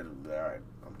like a third and be all right,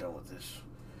 I'm done with this.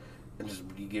 And just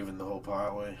be giving the whole pie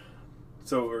away.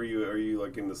 So are you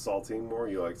like into saltine more?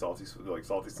 You like salty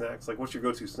snacks? Like what's your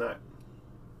go-to snack?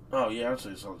 Oh yeah, I'd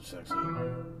say salty snacks.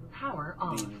 Power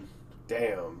on.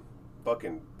 Damn.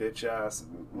 Fucking bitch ass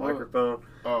microphone.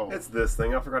 Oh, it's this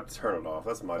thing. I forgot to turn it off.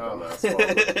 That's my dumb ass fault.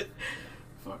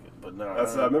 Fuck it, but no. I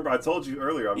remember I told you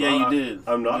earlier. You did.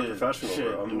 I'm not a professional,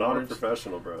 bro. I'm not a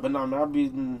professional, bro. But no, I'm not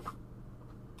beating.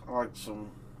 I like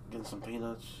getting some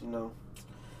peanuts. You know.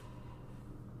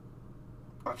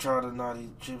 I try to not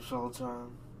eat chips all the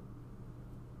time.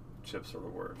 Chips are the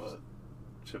worst. But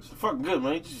chips are fucking good,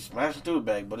 man. You just smash it through a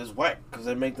bag, but it's whack because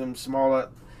they make them smaller.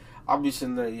 I'll be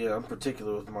sitting there, I'm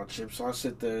particular with my chips, so I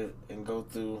sit there and go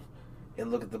through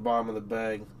and look at the bottom of the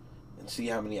bag and see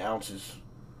how many ounces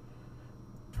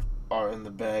are in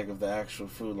the bag of the actual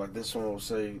food. Like this one will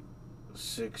say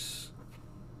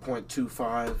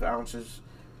 6.25 ounces,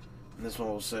 and this one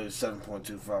will say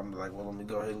 7.25. I'm like, well, let me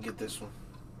go ahead and get this one.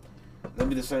 That'll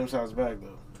be the same size bag,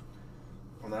 though,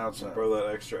 on the outside. Bro, that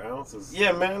extra ounce is...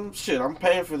 Yeah, man, shit, I'm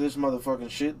paying for this motherfucking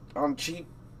shit. I'm cheap.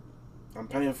 I'm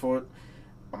paying for it.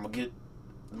 I'm going to get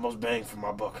the most bang for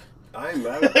my buck. I ain't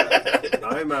mad at that.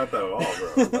 I ain't mad at that at all,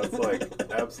 bro. That's like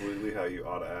absolutely how you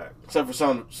ought to act. Except for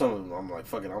some of them, I'm like,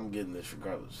 fuck it, I'm getting this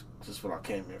regardless. This is what I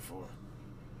came here for.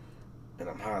 And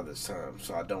I'm high this time,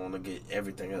 so I don't want to get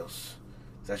everything else.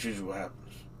 That's usually what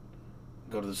happens.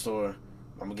 Go to the store,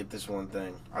 I'm going to get this one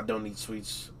thing. I don't eat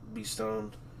sweets, be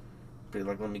stoned. Be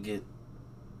like, let me get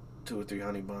 2 or 3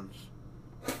 honey buns.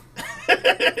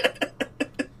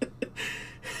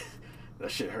 That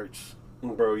shit hurts.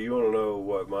 Bro, you want to know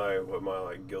what my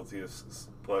like guiltiest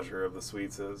pleasure of the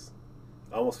sweets is?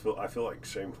 I feel like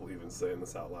shameful even saying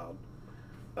this out loud.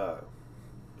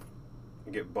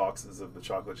 You get boxes of the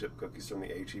chocolate chip cookies from the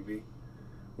HEB.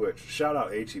 Which, shout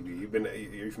out HEB. Are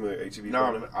you familiar with HEB?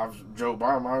 No, I've drove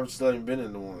by them. I still ain't been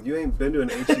in the one. You ain't been to an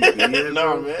HEB yet?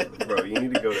 No, man. Bro, you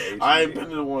need to go to HEB. I ain't been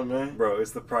to the one, man. Bro,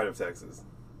 it's the pride of Texas.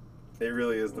 It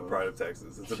really is the pride of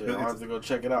Texas. I'll have to go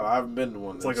check it out. I haven't been to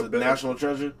one. It's like a national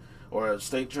treasure or a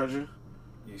state treasure.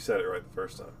 You said it right the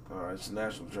first time. All right, it's a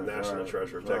national treasure. National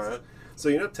treasure of Texas. Right. So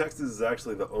you know Texas is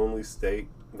actually the only state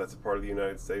that's a part of the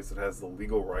United States that has the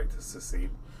legal right to secede?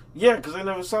 Yeah, because they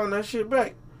never signed that shit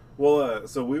back. Well,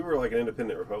 so we were like an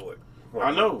independent republic. Like,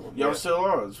 I know. Y'all still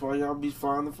are. That's why y'all be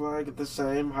flying the flag at the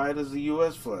same height as the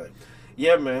U.S. flag.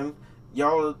 Yeah, man.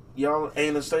 Y'all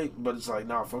ain't a state, but it's like,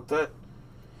 nah, fuck that.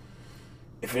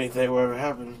 If anything will ever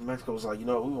happen, Mexico's like, you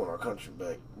know, we want our country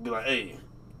back. Be like, hey,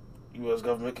 U.S.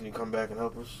 government, can you come back and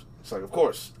help us? It's like, of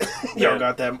course. Y'all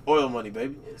got that oil money,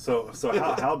 baby. So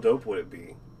how dope would it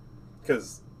be?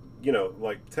 Because, you know,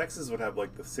 like, Texas would have,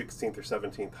 like, the 16th or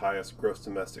 17th highest gross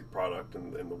domestic product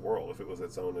in the world if it was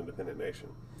its own independent nation.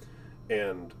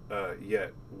 And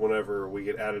yet, whenever we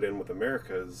get added in with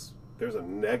America's, there's a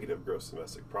negative gross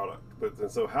domestic product.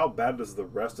 And so how bad does the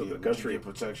rest of the country get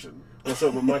protection? And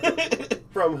so,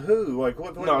 from who? Like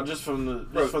what? No, just from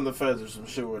the feds. There's some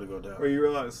shit where to go down. Where you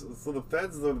realize, so the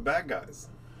feds are the bad guys.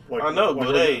 Like, I know,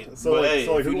 but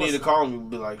if you need to call them,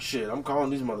 be like, shit, I'm calling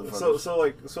these motherfuckers.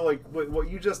 So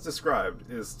what you just described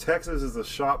is Texas is a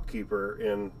shopkeeper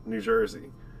in New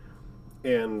Jersey,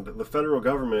 and the federal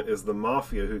government is the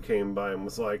mafia who came by and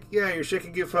was like, yeah, your shit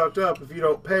can get fucked up if you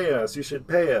don't pay us. You should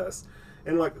pay us.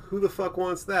 And, like, who the fuck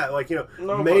wants that? Like, you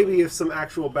know, maybe if some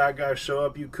actual bad guys show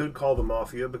up, you could call the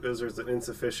mafia because there's an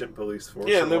insufficient police force.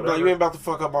 Yeah, and they're like, you ain't about to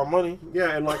fuck up our money.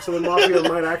 Yeah, and, like, so the mafia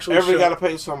might actually got to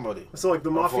pay somebody. So, like, the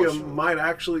mafia might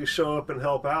actually show up and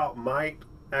help out,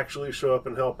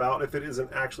 if it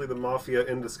isn't actually the mafia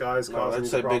in disguise causing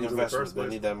the problems in the first place.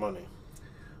 They need that money.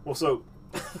 Well, so,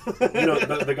 you know,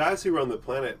 the guys who run the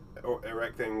planet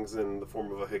erect things in the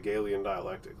form of a Hegelian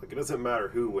dialectic. Like, it doesn't matter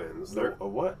who wins. A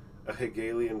what? A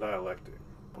Hegelian dialectic.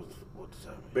 What does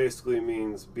that mean? Basically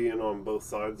means being on both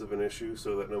sides of an issue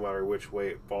so that no matter which way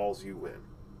it falls, you win.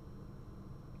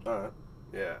 Alright.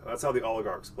 Yeah, that's how the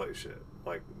oligarchs play shit.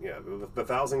 Like, yeah, the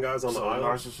 1,000 guys on the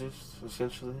island. Narcissists,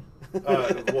 essentially.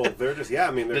 Well, they're just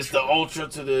they're it's the ultra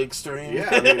to the extreme. Yeah,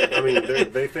 I mean,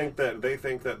 they think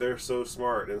that they're so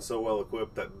smart and so well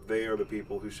equipped that they are the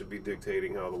people who should be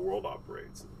dictating how the world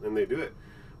operates, and they do it.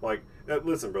 Like,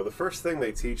 listen, bro, the first thing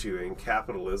they teach you in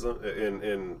capitalism,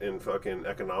 in fucking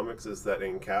economics, is that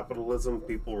in capitalism,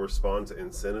 people respond to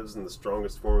incentives, and the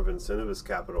strongest form of incentive is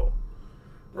capital,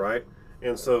 right?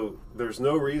 And so there's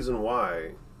no reason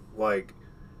why, like,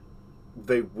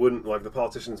 they wouldn't, like, the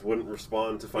politicians wouldn't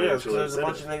respond to financial incentives. There's a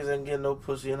bunch of niggas that didn't get no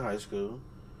pussy in high school,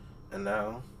 and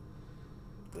now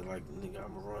they're like, nigga,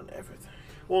 I'm gonna run everything.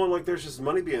 Well, and, like, there's just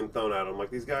money being thrown at them.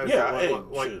 Like, these guys,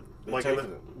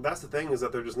 that's the thing, is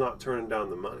that they're just not turning down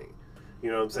the money.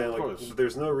 You know what I'm saying? Like,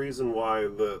 there's no reason why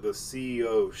the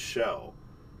CEO shell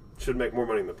should make more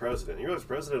money than the president. You know, the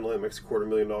president only makes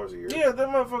 $250,000 a year. Yeah, that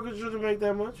motherfucker shouldn't make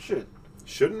that much. Shit.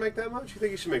 Shouldn't make that much? You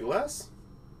think he should make less?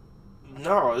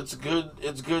 No, it's good.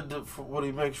 It's good for what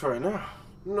he makes right now.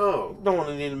 No, he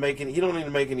don't need to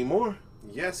make any more.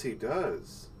 Yes, he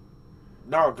does.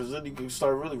 No, because then you can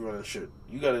start really running shit.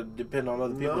 You got to depend on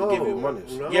other people to give you money.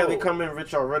 Yeah, they come in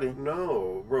rich already.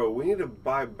 No, bro, we need to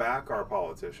buy back our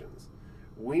politicians.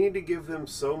 We need to give them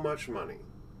so much money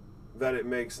that it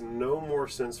makes no more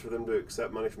sense for them to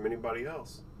accept money from anybody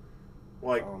else.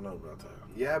 Like, I don't know about that.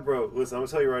 Yeah, bro. Listen, I'm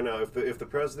gonna tell you right now. If the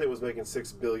president was making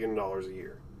 $6 billion a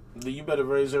year, then you better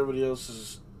raise everybody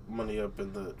else's money up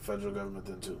in the federal government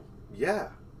then too. Yeah.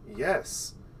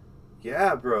 Yes.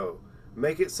 Yeah, bro.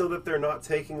 Make it so that they're not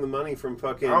taking the money from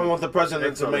fucking... I don't want the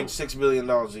president to make $6 billion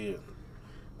a year.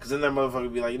 Because then that motherfucker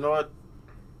would be like, you know what?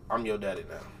 I'm your daddy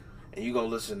now. And you gonna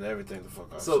listen to everything the fuck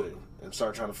I say. And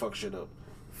start trying to fuck shit up.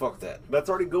 Fuck that. That's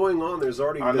already going on. There's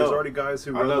already guys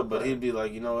who... I know, but he'd be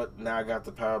like, you know what? Now I got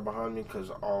the power behind me because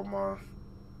all my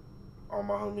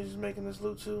homies is making this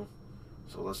loot too.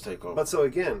 So let's take over. But so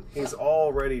again, he's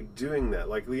already doing that.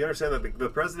 Like, you understand that the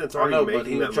president's already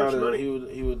making that much money.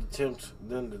 He would attempt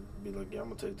then to be like, yeah, I'm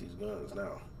gonna take these guns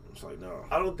now. It's like, no.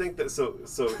 I don't think that. So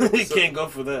he can't go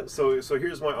for that. So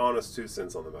here's my honest 2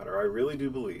 cents on the matter. I really do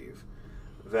believe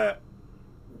that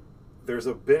there's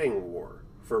a bidding war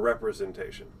for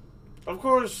representation. Of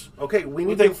course. Okay, we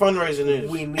need to fundraising is.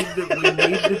 We need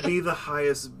to be the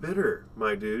highest bidder,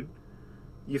 my dude.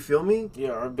 You feel me?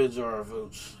 Yeah, our bids are our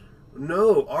votes.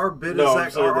 No, our bid is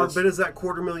that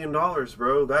 $250,000,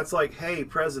 bro. That's like, hey,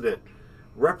 president,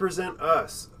 Represent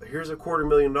us. Here's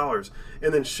 $250,000.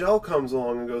 And then Shell comes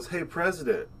along and goes, hey,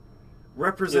 President,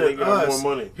 represent us.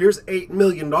 More money. Here's $8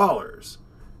 million.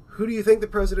 Who do you think the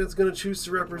president's going to choose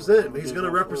to represent? He's going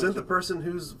to represent the person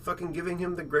who's fucking giving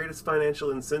him the greatest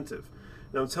financial incentive.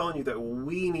 Now, I'm telling you that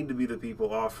we need to be the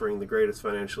people offering the greatest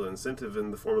financial incentive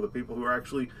in the form of the people who are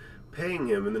actually paying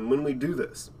him. And then when we do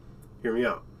this, hear me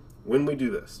out, when we do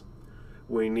this,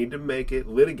 we need to make it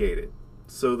litigated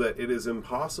so that it is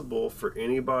impossible for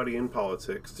anybody in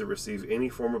politics to receive any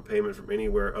form of payment from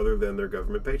anywhere other than their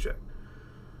government paycheck.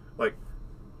 Like,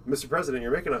 Mr. President,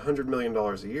 you're making $100 million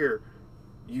a year.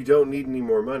 You don't need any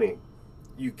more money.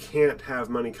 You can't have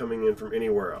money coming in from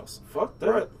anywhere else. Fuck that.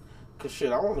 Right? Because,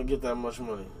 shit, I want to get that much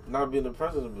money. Not being the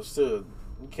president, but still,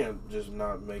 you can't just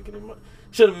not make any money.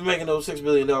 Shouldn't be making those $6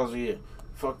 billion a year.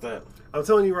 Fuck that. I'm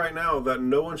telling you right now that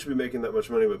no one should be making that much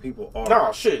money, but people are.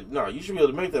 No, shit. No, you should be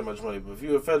able to make that much money. But if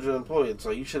you're a federal employee, it's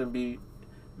like you shouldn't be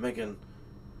making...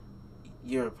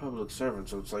 You're a public servant,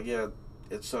 so it's like, yeah,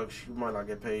 it sucks. You might not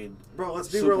get paid. Bro, let's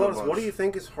be real honest. What do you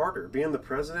think is harder, being the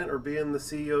president or being the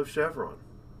CEO of Chevron?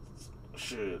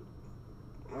 Shit.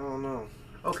 I don't know.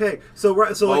 Okay, so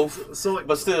right, so both,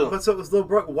 but still,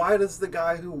 bro, why does the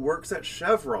guy who works at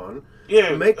Chevron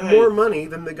make more money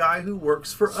than the guy who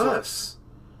works for us?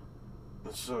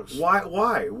 It sucks. Why?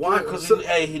 Because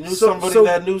he knew somebody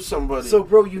that knew somebody. So,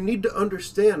 bro, you need to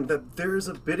understand that there's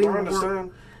a bidding war.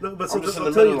 No, but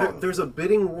I'll tell you, there's a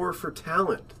bidding war for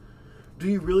talent. Do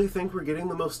you really think we're getting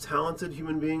the most talented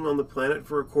human being on the planet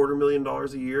for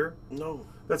 $250,000 a year? No.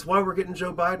 That's why we're getting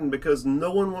Joe Biden, because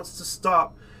no one wants to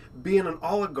stop being an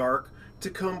oligarch to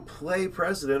come play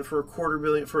president for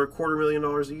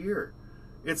 $250,000 a year.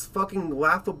 It's fucking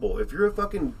laughable. If you're a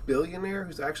fucking billionaire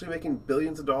who's actually making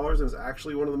billions of dollars and is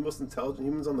actually one of the most intelligent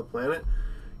humans on the planet,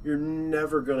 you're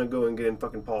never gonna go and get in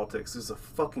fucking politics. It's a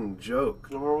fucking joke.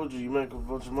 Why would you? You make a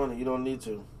bunch of money. You don't need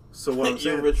to. So what I'm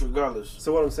saying, you're rich regardless.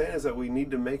 So what I'm saying is that we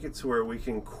need to make it to where we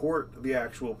can court the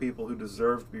actual people who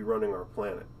deserve to be running our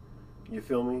planet. You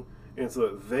feel me? And so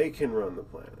that they can run the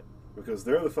planet. Because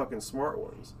they're the fucking smart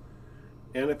ones.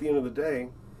 And at the end of the day,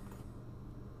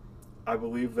 I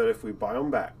believe that if we buy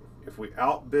them back, if we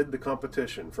outbid the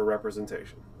competition for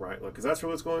representation, right? Because that's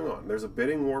what's going on. There's a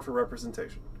bidding war for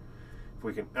representation. If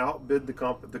we can outbid the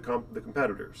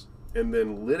competitors and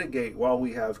then litigate while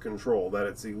we have control that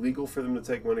it's illegal for them to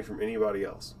take money from anybody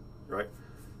else, right?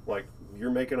 Like,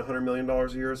 you're making $100 million a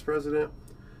year as president.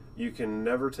 You can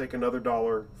never take another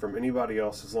dollar from anybody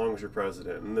else as long as you're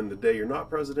president. And then the day you're not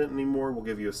president anymore, we'll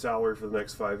give you a salary for the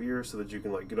next 5 years so that you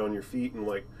can, like, get on your feet and,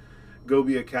 like, go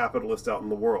be a capitalist out in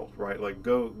the world, right? Like,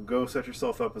 go set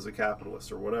yourself up as a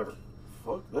capitalist or whatever.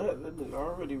 Fuck that. That nigga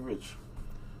already rich.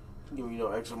 Give you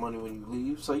no extra money when you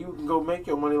leave, so you can go make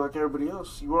your money like everybody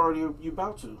else. You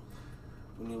about to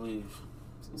when you leave.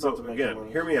 So again,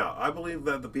 hear me out. I believe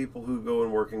that the people who go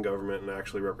and work in government and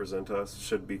actually represent us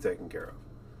should be taken care of.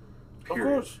 Period.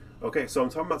 Of course. Okay, so I'm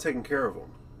talking about taking care of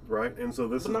them, right? And so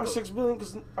this but is not $6 billion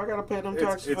because I gotta pay them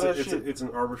taxes for that shit. It's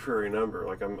an arbitrary number.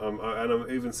 Like I'm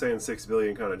even saying $6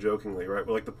 billion kind of jokingly, right?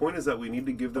 But like the point is that we need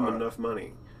to give them enough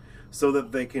money so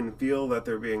that they can feel that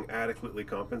they're being adequately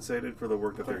compensated for the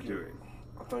work that they're doing.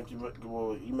 I think you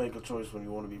make a choice when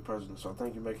you want to be president, so I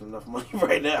think you're making enough money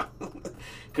right now.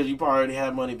 Because you probably already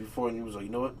had money before and you was like, you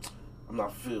know what, I'm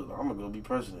not fulfilled, I'm going to go be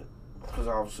president. Because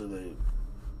obviously they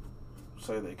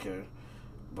say they care,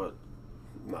 but...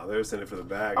 No, they're just in it for the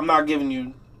bag. I'm not giving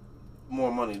you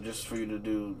more money just for you to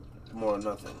do more than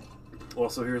nothing. Well,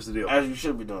 so here's the deal. As you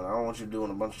should be doing. I don't want you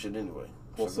doing a bunch of shit anyway.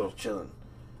 Well, so chilling.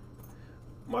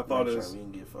 My thought is, you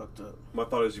can get fucked up. My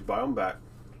thought is, you buy them back,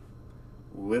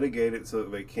 litigate it so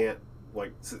that they can't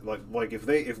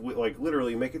if we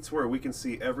literally make it to where we can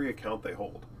see every account they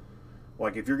hold.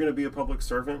 Like, if you're going to be a public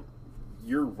servant,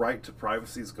 your right to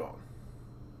privacy is gone.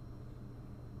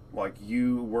 Like,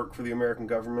 you work for the American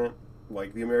government.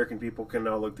 Like, the American people can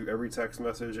now look through every text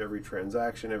message, every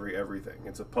transaction, everything.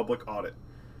 It's a public audit.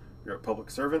 You're a public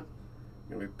servant.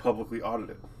 You're going to be publicly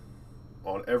audited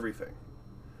on everything.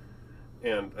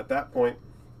 And at that point,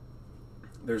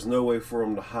 there's no way for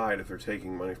them to hide if they're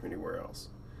taking money from anywhere else.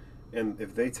 And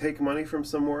if they take money from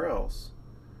somewhere else,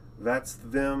 that's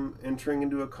them entering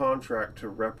into a contract to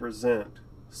represent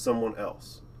someone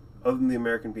else other than the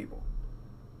American people.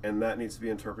 And that needs to be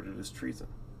interpreted as treason.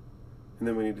 And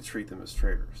then we need to treat them as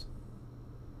traitors.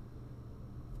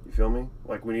 You feel me?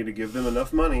 Like, we need to give them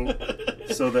enough money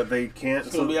so that they can't...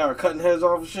 It's going to be out cutting heads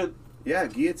off and shit? Yeah,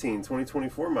 guillotine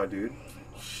 2024, my dude.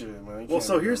 Shit, man. Well,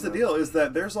 so here's the deal: is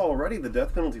that there's already the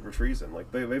death penalty for treason.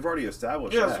 Like they've already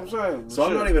established. Yeah, that. that's what I'm saying. So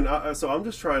I'm not even. So I'm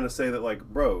just trying to say that, like,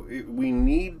 bro, we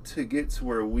need to get to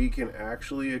where we can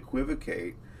actually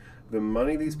equivocate the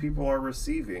money these people are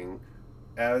receiving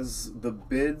as the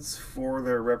bids for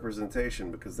their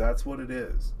representation, because that's what it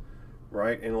is,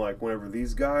 right? And like, whenever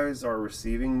these guys are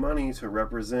receiving money to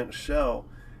represent Shell,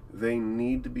 they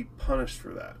need to be punished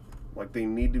for that. Like, they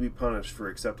need to be punished for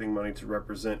accepting money to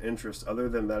represent interests other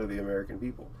than that of the American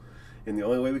people. And the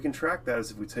only way we can track that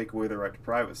is if we take away their right to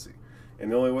privacy.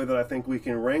 And the only way that I think we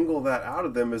can wrangle that out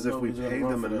of them is if we pay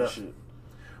them enough.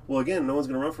 Well, again, no one's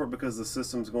going to run for it because the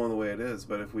system's going the way it is.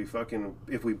 But if we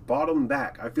bought them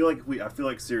back, I feel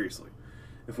like seriously,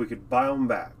 if we could buy them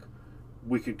back,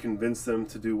 we could convince them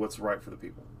to do what's right for the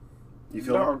people. You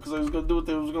feel? No, because they was going to do what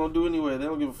they was going to do anyway. They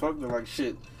don't give a fuck. They're like,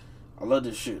 shit, I love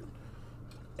this shit.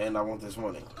 And I want this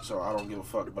money, so I don't give a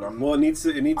fuck. But I don't want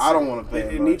to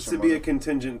pay. It needs to be a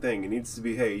contingent thing. It needs to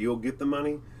be, hey, you'll get the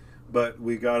money, but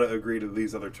we gotta agree to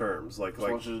these other terms. Like, I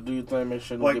want you to do your thing, make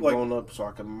sure you don't get blown up, so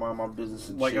I can mind my business.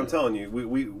 And like shit. I'm telling you,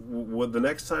 we the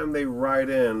next time they write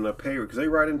in a pay, because they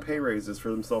write in pay raises for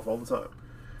themselves all the time.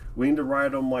 We need to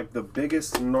write them like the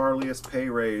biggest, gnarliest pay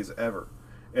raise ever,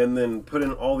 and then put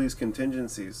in all these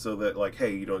contingencies so that, like,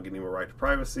 hey, you don't get any more right to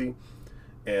privacy.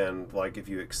 And, like, if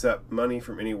you accept money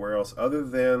from anywhere else other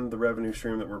than the revenue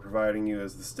stream that we're providing you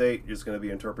as the state, it's going to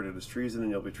be interpreted as treason and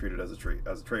you'll be treated as a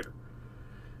traitor.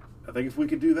 I think if we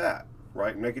could do that,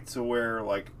 right, make it to where,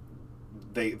 like,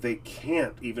 they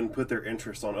can't even put their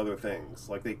interest on other things.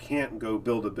 Like, they can't go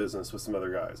build a business with some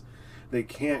other guys. They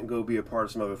can't go be a part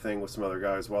of some other thing with some other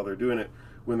guys while they're doing it.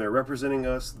 When they're representing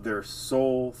us, their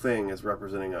sole thing is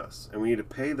representing us. And we need to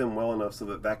pay them well enough so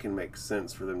that that can make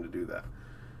sense for them to do that.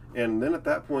 And then at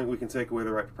that point, we can take away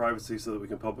the right to privacy so that we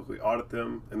can publicly audit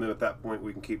them. And then at that point,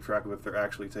 we can keep track of if they're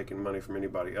actually taking money from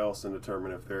anybody else and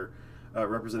determine if they're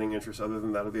representing interests other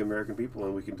than that of the American people,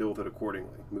 and we can deal with it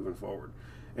accordingly moving forward.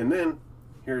 And then,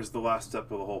 here's the last step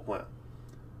of the whole plan.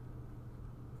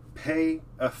 Pay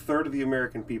a third of the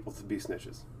American people to be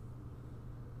snitches.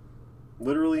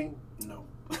 Literally, no.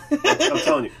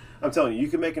 I'm telling you, you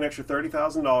can make an extra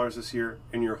 $30,000 this year,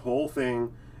 and your whole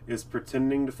thing is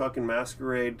pretending to fucking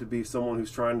masquerade to be someone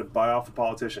who's trying to buy off a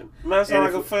politician. Man, that's not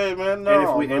like a fade, man.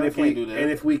 No, and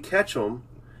if we catch them,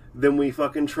 then we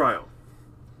fucking try them.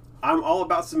 I'm all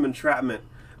about some entrapment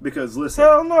because listen,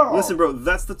 hell no. Listen, bro,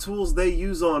 that's the tools they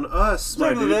use on us,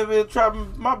 my dude. They've been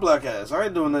trapping my black ass. I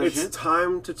ain't doing that shit. It's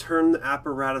time to turn the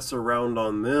apparatus around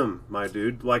on them, my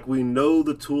dude. Like, we know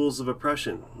the tools of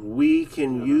oppression. We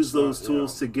can use those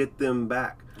tools to get them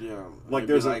back. Yeah, like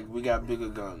we got bigger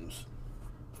guns.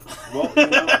 Well,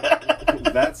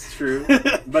 that's true.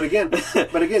 But again,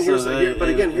 here's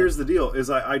the deal: is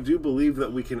I do believe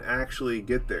that we can actually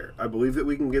get there. I believe that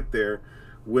we can get there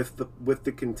with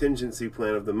the contingency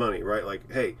plan of the money, right?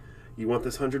 Like, hey, you want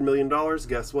this $100 million?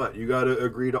 Guess what? You got to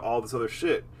agree to all this other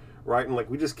shit, right? And like,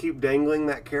 we just keep dangling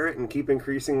that carrot and keep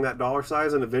increasing that dollar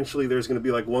size, and eventually there's going to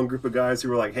be like one group of guys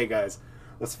who are like, hey guys,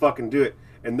 let's fucking do it,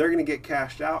 and they're going to get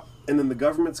cashed out, and then the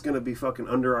government's going to be fucking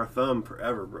under our thumb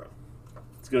forever, bro.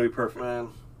 It's going to be perfect. Man.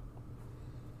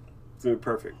 It's going to be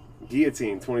perfect.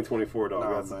 Guillotine 2024,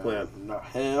 dog. That's the plan. No,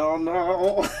 hell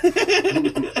no.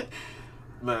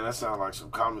 Man, that sounds like some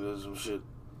communism shit.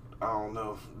 I don't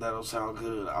know. That don't sound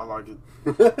good. I like it.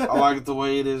 I like it the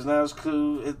way it is now. It's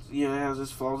cool. It has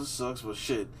its flaws. It sucks, but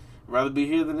shit. I'd rather be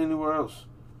here than anywhere else.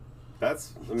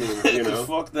 That's, I mean, you know.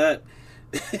 Fuck that.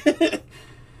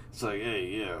 It's like, hey,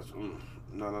 yeah.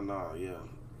 No, yeah.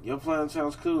 Your plan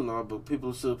sounds cool, no, but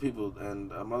people are still people,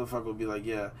 and a motherfucker will be like,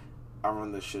 yeah, I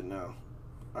run this shit now.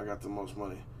 I got the most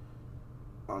money.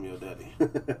 I'm your daddy.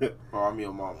 Or I'm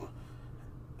your mama.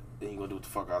 Then you gonna do what the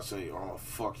fuck I say, or I'm gonna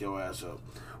fuck your ass up.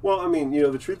 Well, I mean, you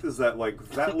know, the truth is that, like,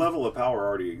 that level of power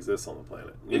already exists on the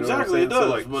planet. You exactly, it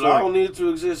does, but I don't need it to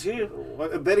exist here.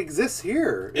 That exists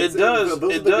here. It does,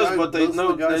 but they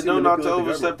know not to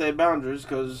overstep their boundaries,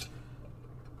 because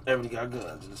everybody got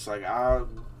guns. It's like,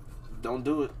 don't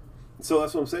do it. So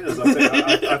that's what I'm saying.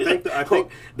 I think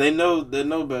they know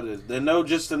better. They know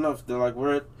just enough. They're like,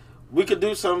 we could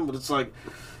do something, but it's like,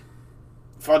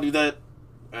 if I do that,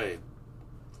 hey,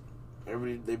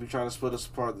 they be trying to split us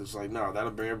apart. It's like, no,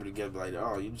 that'll bring everybody together. Like,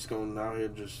 oh, you just going out here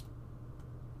and just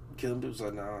killing dudes?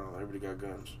 Like, no, everybody got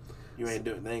guns. You ain't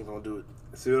doing. They ain't gonna do it.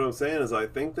 See what I'm saying is, I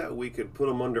think that we could put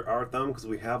them under our thumb because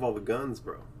we have all the guns,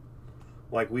 bro.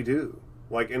 Like, we do.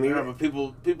 Like, and but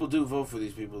people do vote for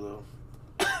these people though.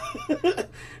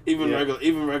 even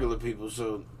regular people.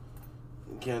 So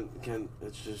can't.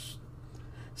 It's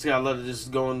gotta let it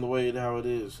just go in the way how it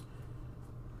is.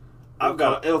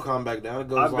 It'll come back down. It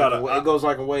goes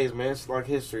like in waves, man. It's like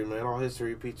history, man. All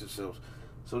history repeats itself.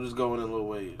 So just go in little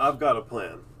waves. I've got a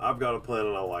plan,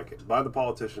 and I like it. Buy the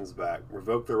politicians back.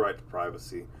 Revoke their right to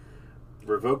privacy.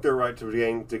 Revoke their right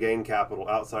to gain capital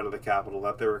outside of the capital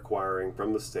that they're acquiring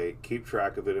from the state. Keep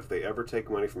track of it. If they ever take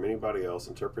money from anybody else,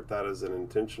 interpret that as an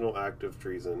intentional act of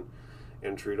treason,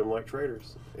 and treat them like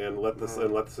traitors. And let the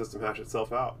system hash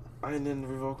itself out. I ain't into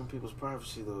revoking people's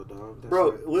privacy though, dog.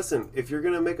 Bro, listen. If you're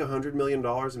gonna make $100 million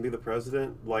and be the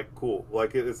president, like, cool.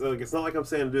 Like, it's not like I'm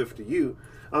saying to do it to you.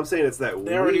 I'm saying it's that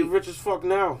they're already rich as fuck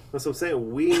now. That's what I'm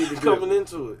saying. We need to coming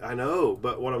into it. I know,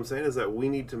 but what I'm saying is that we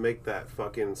need to make that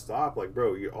fucking stop. Like,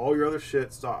 bro, all your other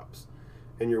shit stops,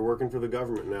 and you're working for the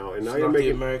government now, and now you're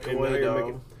making the American way,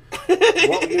 dog.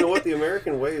 Well, you know what? The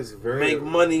American way is very make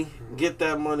money, get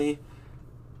that money.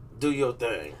 Do your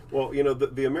thing. Well, you know,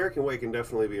 the American way can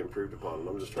definitely be improved upon. And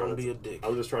I'm just trying to be a dick.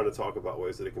 I'm just trying to talk about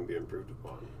ways that it can be improved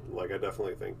upon. Like, I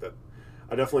definitely think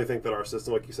that our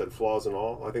system, like you said, flaws and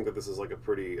all. I think that this is like a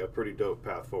pretty dope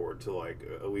path forward to like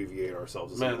alleviate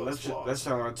ourselves of some of those flaws. That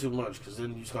sounds like too much, because then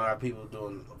you're just gonna have people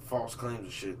doing false claims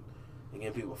and shit and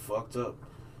getting people fucked up.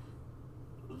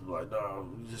 Like, no,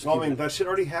 just. Well, I mean, that shit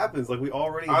already happens. Like, we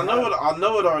already. I know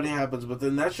it already happens, but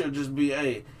then that should just be,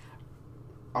 hey,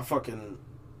 I fucking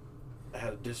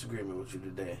had a disagreement with you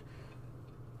today.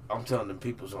 I'm telling them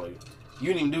people's on you.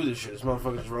 You didn't even do this shit. This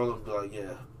motherfucker just roll up and be like,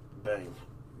 yeah, bang,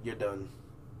 you're done.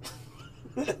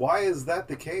 Why is that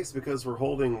the case? Because we're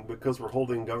holding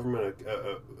government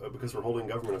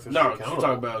officials no, accountable. you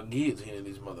talking about guillotining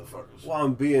these motherfuckers. Well,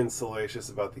 I'm being salacious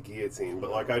about the guillotine,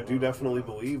 but like I do definitely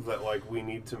believe that like we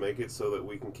need to make it so that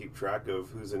we can keep track of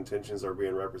whose intentions are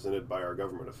being represented by our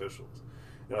government officials.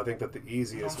 And I think that the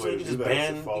easiest way to do that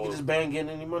is to follow. You can just ban getting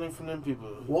any money from them people.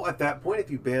 Well, at that point,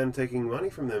 if you ban taking money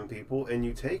from them people and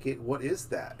you take it, what is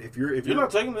that? If you're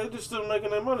not taking it, they're just still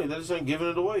making their money. They just ain't giving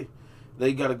it away.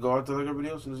 They got to go out there like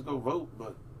everybody else and just go vote,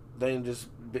 but they ain't just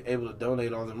be able to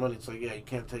donate all their money. It's like, yeah, you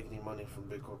can't take any money from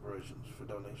big corporations for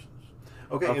donations.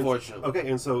 Okay, unfortunately.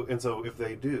 And so if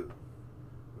they do,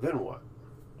 then what?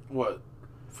 What?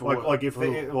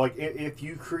 If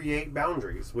you create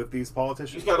boundaries with these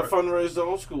politicians, you got to fundraise the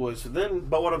old school way. So then,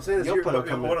 but what I'm saying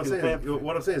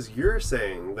is, you're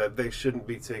saying that they shouldn't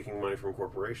be taking money from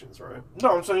corporations, right?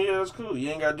 No, I'm saying that's cool. You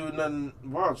ain't got to do nothing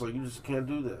wrong. So you just can't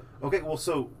do that. Okay, well,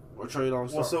 so or trade on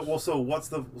stocks. So what's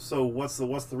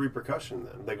the repercussion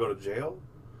then? They go to jail?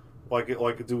 If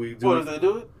they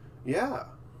do it? Yeah.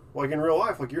 Like in real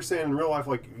life, like you're saying in real life,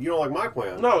 like you don't like my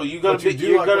plan. No, you're gonna be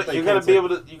able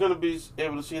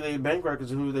to see their bank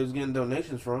records and who they're getting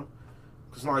donations from.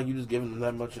 It's not like you just giving them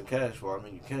that much in cash. Well, I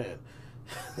mean you can,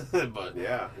 but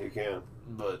yeah, you can.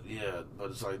 But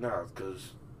it's like nah,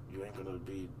 because you ain't gonna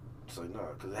be. It's like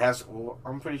nah, because it has. Well,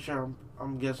 I'm pretty sure.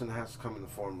 I'm guessing it has to come in the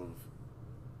form of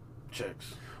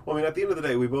checks. Well, I mean, at the end of the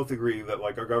day, we both agree that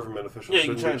like our government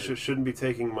officials shouldn't be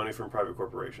taking money from private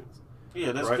corporations.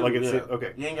 Yeah, that's right. Cool. Like it's yeah.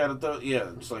 Okay. You ain't got to throw.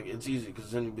 Yeah, it's like it's easy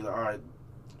because then you'd be like, all right,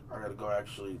 I got to go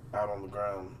actually out on the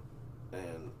ground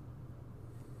and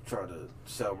try to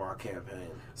sell my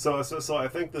campaign. So I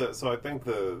think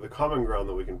the common ground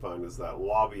that we can find is that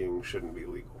lobbying shouldn't be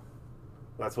legal.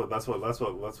 That's what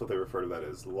they refer to that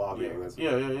as lobbying.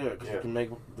 Yeah. Because you can make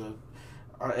the.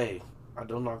 Hey, I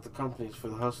don't knock the companies for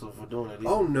the hustle for doing it either.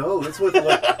 Oh no, that's what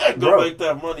like go make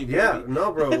that money. Baby. Yeah,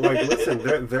 no, bro. Like,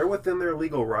 listen, they're within their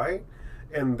legal right,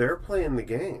 and they're playing the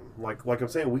game. Like I'm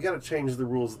saying, we got to change the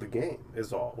rules of the game.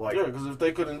 Is all. Like, yeah, because if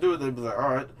they couldn't do it, they'd be like, all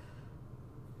right,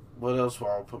 what else will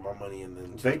I put my money in?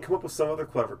 Then they'd come up with some other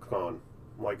clever con.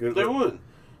 Like they would,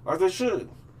 like they should.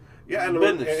 Yeah,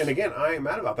 and again, I ain't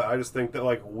mad about that. I just think that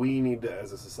like we need to,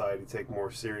 as a society, take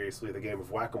more seriously the game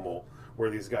of whack-a-mole, where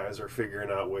these guys are figuring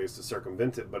out ways to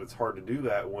circumvent it. But it's hard to do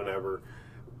that whenever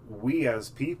we, as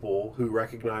people who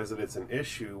recognize that it's an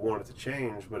issue, want it to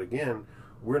change. But again,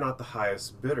 we're not the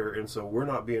highest bidder, and so we're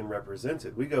not being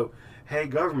represented. We go, hey,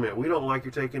 government, we don't like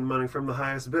you taking money from the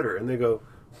highest bidder. And they go,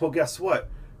 well, guess what?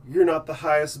 You're not the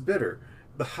highest bidder.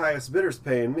 The highest bidder's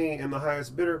paying me, and the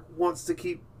highest bidder wants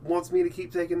me to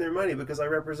keep taking their money because I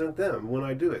represent them when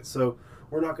I do it. So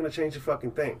we're not going to change a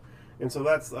fucking thing. And so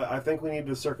I think we need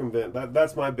to circumvent that.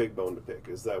 That's my big bone to pick,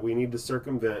 is that we need to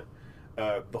circumvent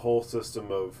the whole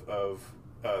system of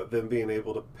them being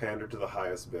able to pander to the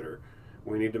highest bidder.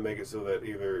 We need to make it so that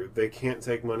either they can't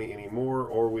take money anymore,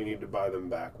 or we need to buy them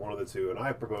back. One of the two. And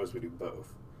I propose we do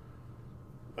both.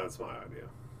 That's my idea.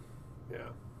 Yeah.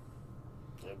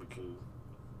 That'd be cool.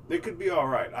 It could be all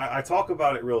right. I talk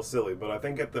about it real silly, but I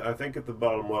think at the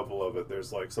bottom level of it,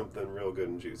 there's like something real good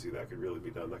and juicy that could really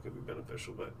be done. That could be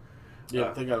beneficial. But Yeah,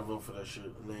 but they gotta vote for that shit,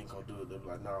 and they ain't gonna do it. They're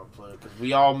like, nah, play it, because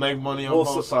we all make money on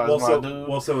both sides,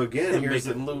 dude. So again, here's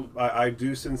I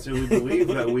do sincerely believe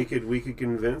that we could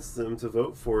convince them to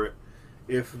vote for it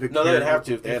if the they'd have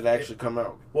to if they had actually come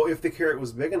out. Well, if the carrot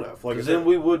was big enough, like, because then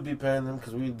we would be paying them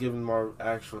because we'd give them our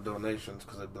actual donations,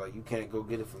 because they'd be like, you can't go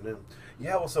get it from them.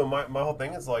 Yeah, well, so my whole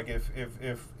thing is like, if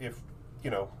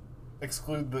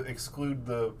exclude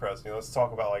the president. Let's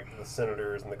talk about like the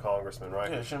senators and the congressmen,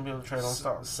 right? Yeah, they shouldn't be able to trade on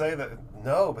stocks. Say that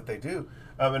no, but they do,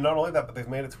 and not only that, but they've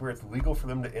made it to where it's legal for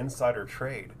them to insider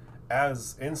trade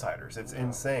as insiders. It's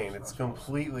insane. It's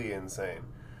completely insane.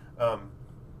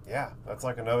 Yeah, that's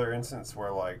like another instance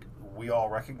where like we all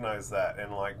recognize that,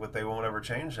 and like, but they won't ever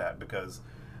change that because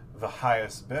the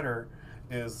highest bidder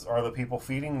are the people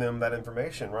feeding them that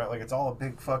information, right? Like, it's all a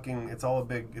big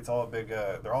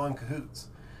they're all in cahoots.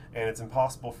 And it's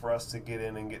impossible for us to get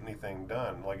in and get anything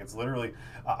done. Like, it's literally,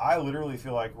 I literally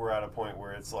feel like we're at a point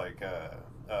where it's like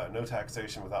no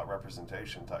taxation without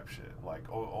representation type shit.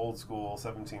 Like old school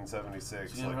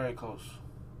 1776. It's getting very close.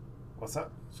 What's that?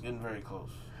 It's getting very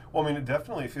close. Well, I mean, it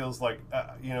definitely feels like,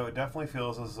 it definitely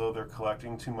feels as though they're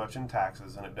collecting too much in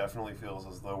taxes, and it definitely feels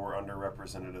as though we're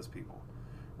underrepresented as people.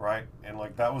 Right? And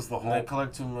like, that was the whole... And they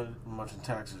collect too much in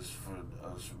taxes for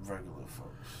us regular folks.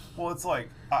 Well, it's like,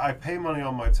 I pay money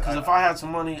on my because if I had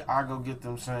some money, I go get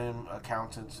them same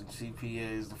accountants and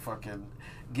CPAs to fucking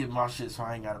get my shit, so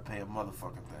I ain't got to pay a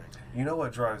motherfucking thing. You know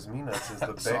what drives me nuts is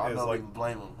the so I don't even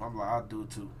blame them. I'm like, I'll do it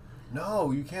too.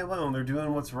 No, you can't blame them. They're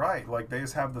doing what's right. Like, they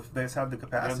just have the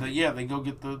capacity. They go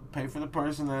pay for the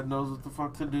person that knows what the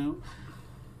fuck to do.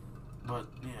 But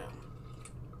yeah,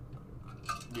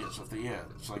 so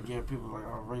it's like, people are like,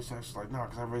 oh, race tax. Like, nah,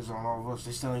 because I raised it on all of us.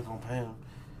 They still ain't gonna pay them.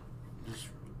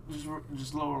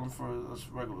 Just lower them for us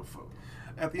regular folk.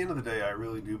 At the end of the day, I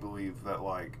really do believe that,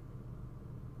 like,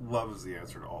 love is the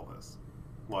answer to all this.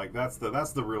 Like, that's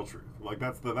the real truth. Like,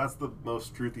 that's the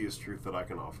most truthiest truth that I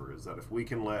can offer, is that if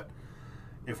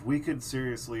we could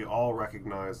seriously all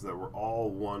recognize that we're all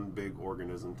one big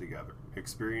organism together,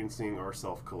 experiencing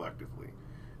ourselves collectively,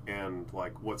 and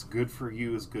like, what's good for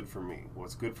you is good for me,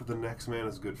 what's good for the next man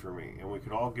is good for me, and we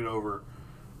could all get over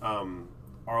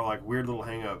our like weird little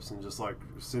hang-ups and just like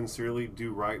sincerely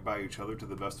do right by each other to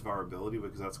the best of our ability,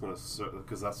 because that's going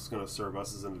to serve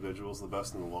us as individuals the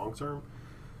best in the long term.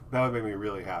 That would make me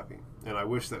really happy, and I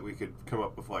wish that we could come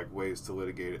up with like ways to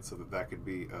litigate it so that could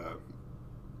be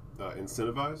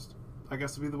incentivized, I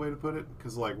guess would be the way to put it.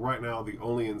 Because like right now, the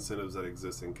only incentives that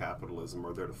exist in capitalism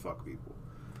are there to fuck people.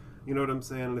 You know what I'm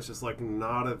saying? It's just like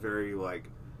not a very like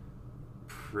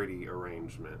pretty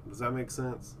arrangement. Does that make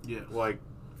sense? Yeah. Like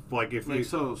if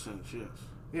makes total sense. Yes.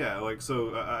 Yeah. Like,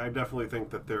 so I definitely think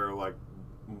that there are like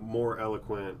more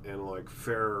eloquent and like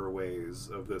fairer ways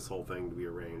of this whole thing to be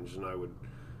arranged, and I would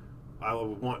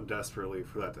want desperately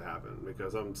for that to happen,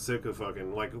 because I'm sick of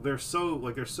fucking like there's so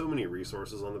many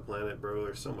resources on the planet, bro.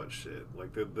 There's so much shit.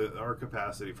 Like our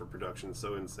capacity for production is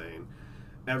so insane.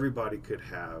 Everybody could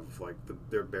have like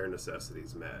their bare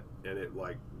necessities met, and it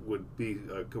like would be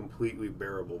a completely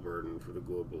bearable burden for the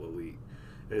global elite.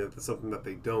 And it's something that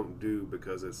they don't do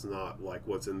because it's not like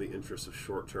what's in the interest of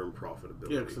short-term profitability.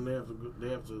 Yeah, because they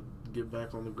have to get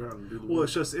back on the ground and do the work. Well,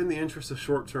 it's just in the interest of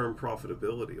short-term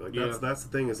profitability. Like that's the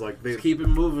thing, is like they just keep it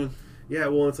moving. Yeah,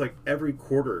 well, it's like every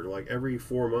quarter, like every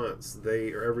 4 months,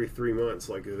 or every 3 months,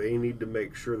 like they need to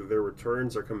make sure that their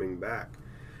returns are coming back.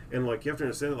 And like you have to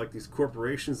understand that like these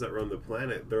corporations that run the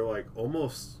planet, they're like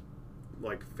almost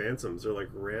like phantoms. They're like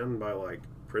ran by like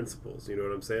principles. You know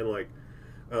what I'm saying? Like,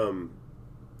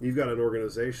 you've got an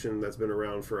organization that's been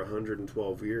around for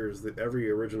 112 years. That every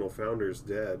original founder's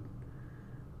dead,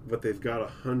 but they've got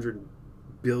 $100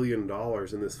 billion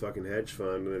in this fucking hedge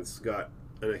fund, and it's got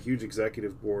a huge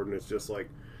executive board, and it's just like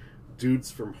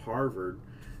dudes from Harvard,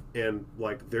 and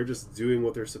like they're just doing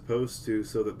what they're supposed to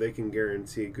so that they can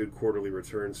guarantee good quarterly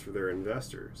returns for their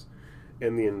investors.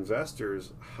 And the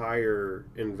investors hire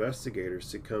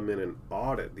investigators to come in and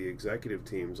audit the executive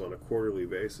teams on a quarterly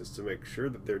basis to make sure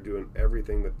that they're doing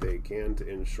everything that they can to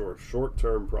ensure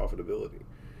short-term profitability.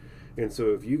 And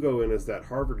so if you go in as that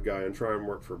Harvard guy and try and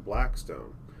work for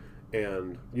Blackstone,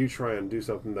 and you try and do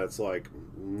something that's like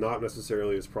not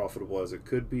necessarily as profitable as it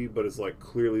could be, but is like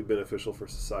clearly beneficial for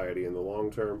society in the long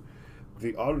term,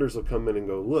 the auditors will come in and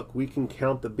go, look, we can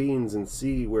count the beans and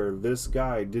see where this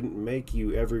guy didn't make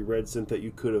you every red cent that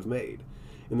you could have made.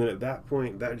 And then at that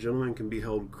point, that gentleman can be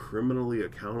held criminally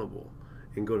accountable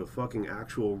and go to fucking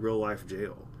actual real life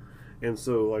jail. And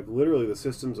so like literally the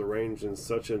system's arranged in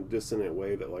such a dissonant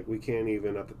way that like we can't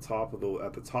even at the top of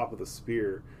the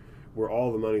spear where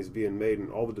all the money's being made and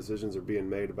all the decisions are being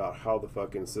made about how the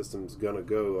fucking system's gonna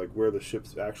go, like where the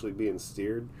ship's actually being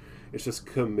steered. It's just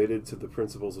committed to the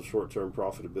principles of short-term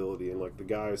profitability, and like the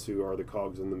guys who are the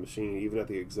cogs in the machine, even at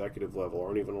the executive level,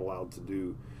 aren't even allowed to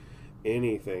do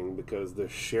anything because the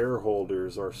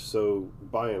shareholders are so,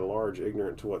 by and large,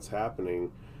 ignorant to what's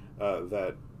happening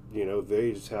that, you know,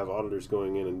 they just have auditors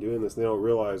going in and doing this. And they don't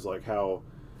realize like how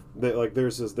they, like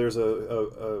there's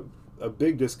a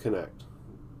big disconnect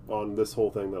on this whole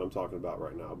thing that I'm talking about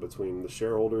right now between the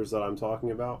shareholders that I'm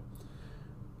talking about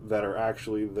that are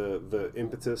actually the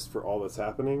impetus for all that's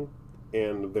happening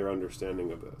and their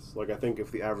understanding of this. Like, I think if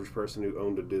the average person who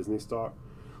owned a Disney stock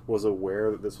was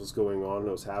aware that this was going on and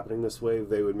it was happening this way,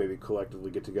 they would maybe collectively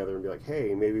get together and be like,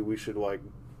 hey, maybe we should like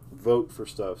vote for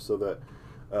stuff so that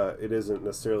it isn't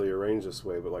necessarily arranged this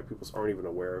way, but like people aren't even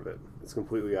aware of it. It's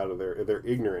completely out of they're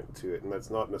ignorant to it, and that's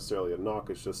not necessarily a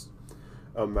knock. It's just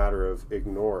a matter of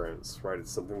ignorance, right?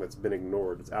 It's something that's been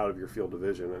ignored. It's out of your field of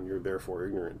vision, and you're therefore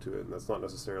ignorant to it, and that's not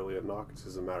necessarily a knock. It's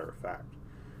just a matter of fact.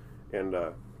 And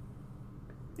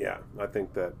yeah, I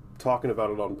think that talking about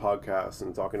it on podcasts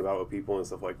and talking about it with people and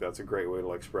stuff like that's a great way to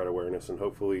like spread awareness, and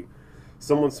hopefully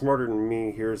someone smarter than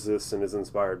me hears this and is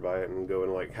inspired by it and go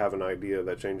and like have an idea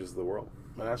that changes the world.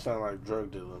 Man, that sounds like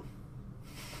drug dealing.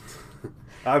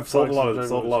 I've sold a lot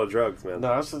of drugs, man.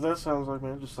 No, that sounds like,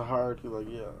 man, just a hierarchy. Like,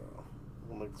 yeah,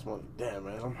 I'll make this money. Damn,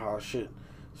 man, I'm high as shit.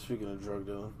 Speaking of drug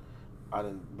dealing, I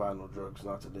didn't buy no drugs,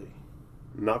 not today.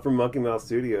 Not from Monkey Mouth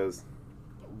Studios.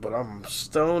 But I'm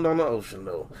stoned on the ocean,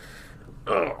 though.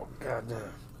 Oh,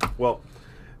 goddamn. Well,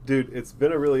 dude, it's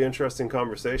been a really interesting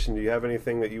conversation. Do you have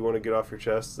anything that you want to get off your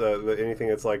chest? Anything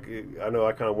that's like, I know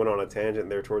I kind of went on a tangent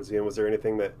there towards the end. Was there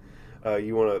anything that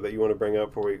you want to bring up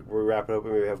before we wrap it up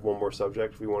and maybe have one more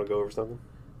subject? We want to go over something.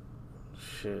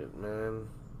 Shit, man.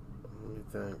 Let me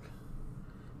think.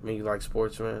 I mean, you like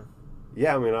sports, man?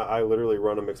 Yeah, I mean, I literally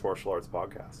run a mixed martial arts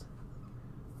podcast.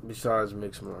 Besides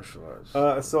mixed martial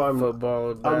arts, so I'm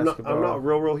football, basketball. I'm not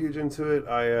real huge into it.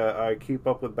 I keep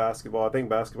up with basketball. I think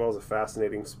basketball is a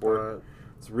fascinating sport.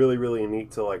 It's really, really neat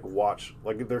to like watch.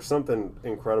 Like, there's something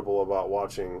incredible about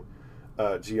watching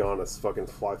Giannis fucking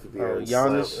fly through the air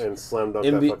and slam dunk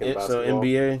that fucking basketball. So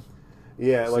NBA.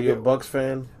 Yeah, so like you're a Bucks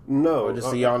fan? No, or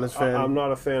just a Giannis fan? I'm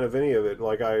not a fan of any of it.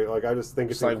 I just think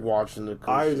it's like watching the.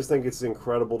 I just think it's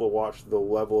incredible to watch the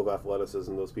level of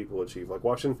athleticism those people achieve. Like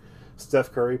watching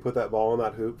Steph Curry put that ball in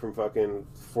that hoop from fucking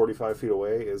 45 feet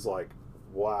away is like,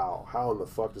 wow, how in the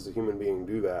fuck does a human being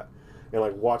do that? And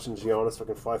like watching Giannis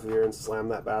fucking fly through the air and slam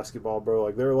that basketball, bro.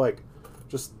 Like they're like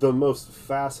just the most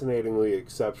fascinatingly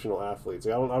exceptional athletes.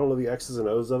 Like, I don't know the X's and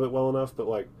O's of it well enough, but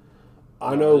like.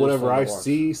 I know whenever I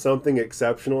see something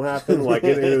exceptional happen, like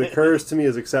it occurs to me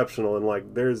as exceptional, and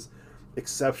like there's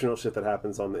exceptional shit that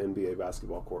happens on the NBA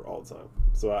basketball court all the time.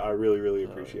 So I really, really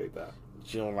appreciate that.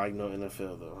 You don't like no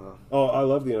NFL though, huh? Oh, I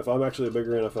love the NFL. I'm actually a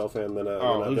bigger NFL fan than I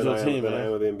am of the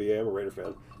NBA. I'm a Raider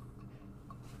fan.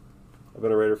 I've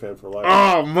been a Raider fan for life.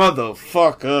 Oh,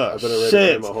 motherfucker! I've been a Raider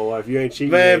fan my whole life. You ain't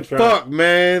cheating, man. Fuck,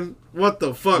 man. What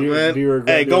the fuck, man?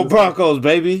 Hey, go Broncos,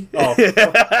 baby. Oh,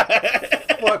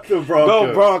 fuck the Broncos.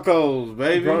 Go Broncos,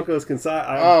 baby. Broncos can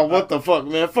what the fuck,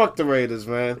 man? Fuck the Raiders,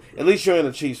 man. At least you're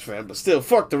a Chiefs fan, but still,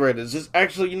 fuck the Raiders. Just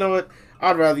actually, you know what?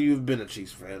 I'd rather you have been a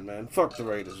Chiefs fan, man. Fuck the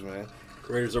Raiders, man.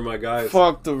 Raiders are my guys.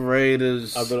 Fuck the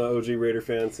Raiders. I've been an OG Raider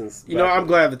fan since. You know, I'm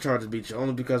glad the Chargers beat you,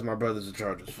 only because my brother's a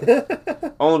Chargers fan.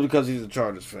 Only because he's a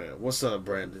Chargers fan. What's up,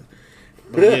 Brandon?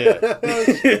 But yeah.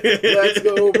 Let's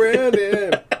go,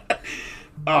 Brandon.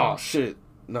 Oh shit.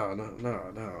 No.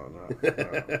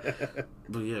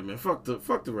 But yeah, man, fuck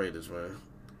the Raiders, man.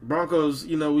 Broncos,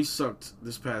 you know, we sucked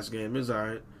this past game. It's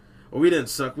alright. Or we didn't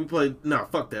suck. We played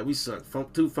fuck that. We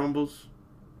sucked. 2 fumbles.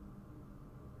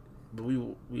 But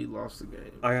we lost the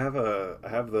game. I have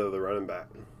the running back.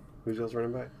 Who's y'all's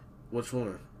running back? Which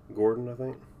one? Gordon, I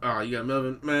think. Oh, you got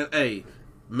Melvin. Man, hey,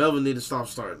 Melvin need to stop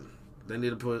starting. They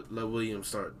need to let Williams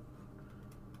start.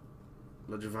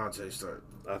 Let Javonte start.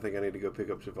 I think I need to go pick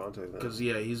up Javonte then. Because,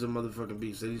 yeah, he's a motherfucking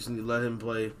beast. They just need to let him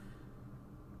play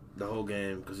the whole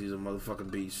game because he's a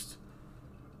motherfucking beast.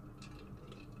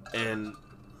 And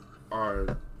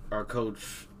our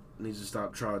coach needs to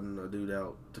stop trotting a dude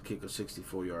out to kick a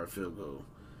 64-yard field goal.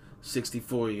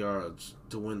 64 yards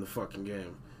to win the fucking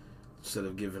game instead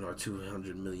of giving our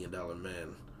 $200 million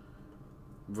man,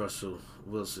 Russell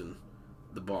Wilson,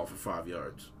 the ball for 5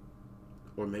 yards.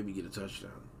 Or maybe get a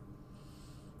touchdown.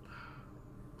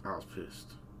 I was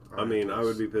pissed. I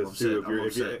would be pissed too.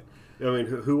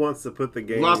 Who wants to put the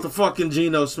game? Lost to fucking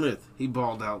Geno Smith. He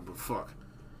balled out, but fuck.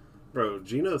 Bro,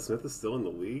 Geno Smith is still in the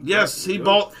league? Yes, he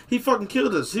fucking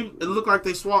killed us. It looked like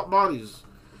they swapped bodies.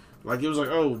 Like, it was like,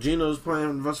 oh, Geno's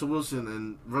playing Russell Wilson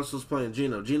and Russell's playing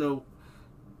Geno. Geno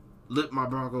lit my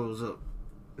Broncos up.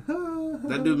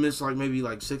 That dude missed like maybe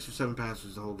like 6 or 7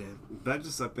 passes the whole game. That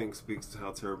just, I think, speaks to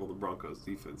how terrible the Broncos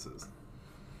defense is.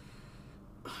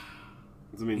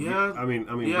 I mean, yeah, bro,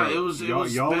 it was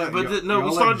y'all bad, let, but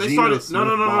no, they started. No.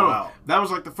 Out. That was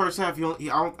like the first half.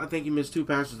 I think he missed 2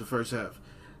 passes the first half.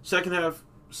 Second half,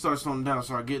 started slowing down,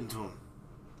 started getting to him.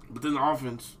 But then the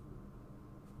offense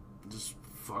just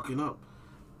fucking up.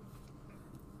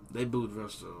 They booed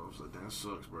Russell. I was like, that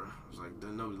sucks, bro. I was like,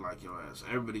 nobody like your ass.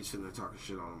 Everybody's sitting there talking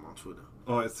shit on him on Twitter.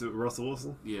 Oh, it's Russell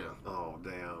Wilson? Yeah. Oh,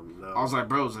 damn. No. I was like,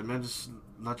 bro, man, just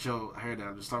let your hair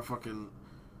down. Just start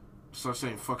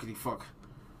saying fuckity fuck.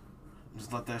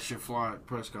 Just let that shit fly at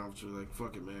press conference. Like,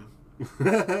 fuck it, man.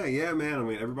 Yeah, man. I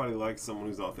mean, everybody likes someone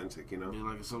who's authentic, you know? Be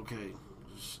like, it's okay.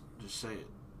 Just say it.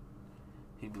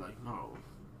 He'd be like, no.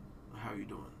 How you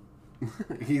doing?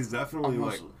 He's definitely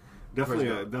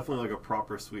like a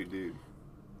proper sweet dude.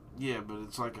 Yeah, but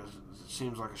it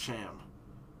seems like a sham.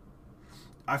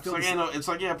 I feel it's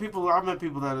like I've met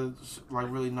people that are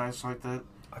like really nice like that.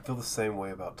 I feel the same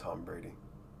way about Tom Brady.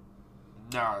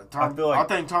 Nah, Tom.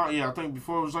 I think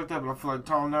before it was like that, but I feel like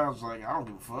Tom now is like, I don't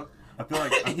give a fuck. I feel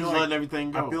like he's letting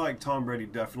everything go. I feel like Tom Brady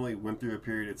definitely went through a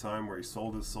period of time where he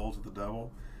sold his soul to the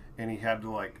devil, and he had to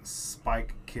like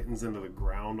spike kittens into the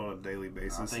ground on a daily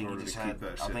basis in order to keep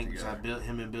that shit together.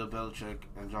 Him and Bill Belichick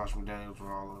and Josh McDaniels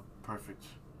were all a perfect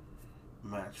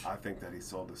match. I think that he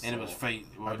sold his soul. And it was fate.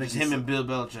 Well, just him and Bill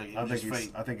Belichick. It was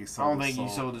fate. I think he sold his soul.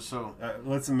 He sold his soul.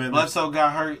 Let's admit Bledsoe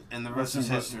got hurt, and the rest is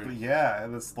history. But yeah,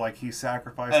 it's like he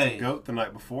sacrificed a goat the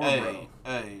night before, bro.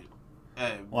 Hey.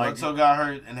 Bledsoe got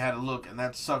hurt and had a look, and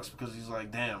that sucks because he's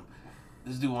like, damn,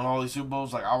 this dude won all these Super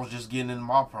Bowls. Like, I was just getting in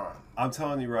my prime. I'm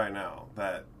telling you right now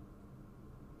that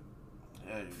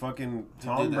fucking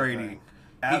Tom Brady...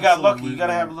 He got lucky. You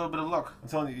gotta have a little bit of luck. I'm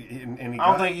telling you, I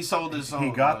don't think he sold his soul.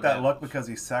 He got that luck because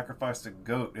he sacrificed a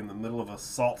goat in the middle of a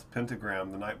salt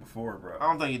pentagram the night before, bro. I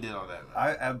don't think he did all that.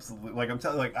 I absolutely I'm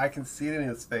telling I can see it in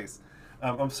his face.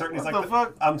 I'm certain he's like.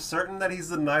 Fuck? I'm certain that he's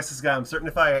the nicest guy. I'm certain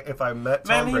if I met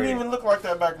Tom Brady, he didn't even look like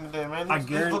that back in the day, man. He's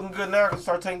looking good now. He can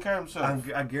start taking care of himself.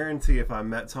 I guarantee if I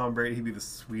met Tom Brady, he'd be the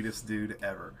sweetest dude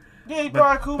ever. Yeah, he's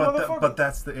probably a cool motherfucker. But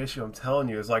that's the issue. I'm telling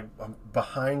you, is like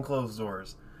behind closed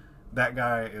doors. That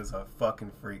guy is a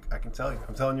fucking freak. I can tell you.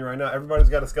 I'm telling you right now. Everybody's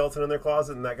got a skeleton in their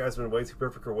closet, and that guy's been way too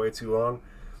perfect for way too long.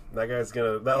 And that guy's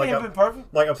gonna. He ain't been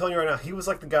perfect. Like I'm telling you right now, he was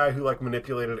like the guy who like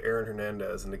manipulated Aaron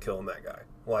Hernandez into killing that guy.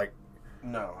 Like.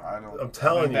 No, I don't. I'm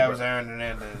telling you, that was Aaron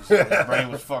Hernandez. His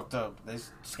brain was fucked up. They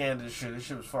scanned his shit. His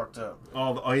shit was fucked up.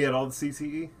 He had all the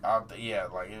CTE. Yeah,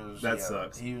 like it was. That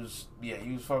sucks. He was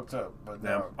fucked up. But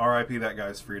now, R.I.P. that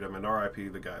guy's freedom, and R.I.P.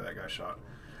 the guy that guy shot.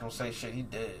 Don't say shit. He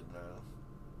dead, man.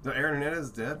 No, Aaron Hernandez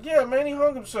is dead? Yeah, man, he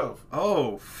hung himself.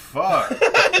 Oh, fuck.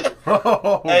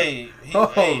 I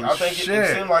think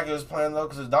it seemed like it was planned, though,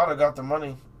 because his daughter got the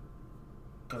money.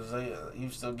 Because he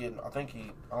was still getting, I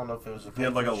don't know if it was he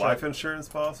had like a life insurance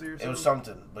policy or something? It was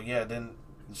something. But yeah, it didn't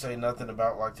say nothing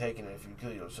about like taking it if you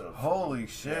kill yourself. Holy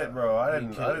shit, bro. I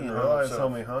didn't realize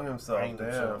homie hung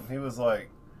himself. He was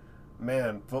like,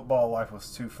 man, football life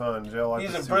was too fun. Jail life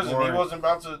was too boring. He's in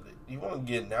prison. He wasn't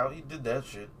getting out. He did that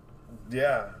shit.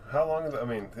 Yeah. How long is it? I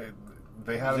mean,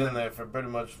 they had him in there for pretty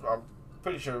much, I'm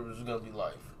pretty sure it was going to be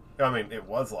life. I mean, it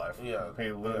was life. Yeah.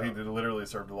 He literally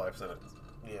served a life sentence.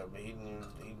 Yeah, but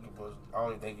I don't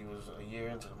even think he was a year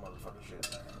into the motherfucking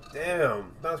shit.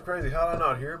 Damn. That's crazy. How did I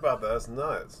not hear about that? That's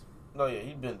nuts. No, yeah,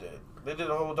 he'd been dead. They did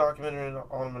a whole documentary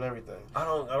on him and everything.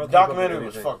 The documentary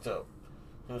was fucked up.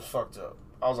 It was fucked up.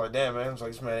 I was like, damn, man. It's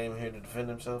like, this man ain't even here to defend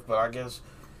himself. But I guess,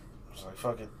 it's like,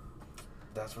 fuck it.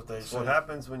 That's what they say. What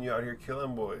happens when you out here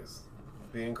killing boys?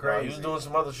 Being crazy. He was doing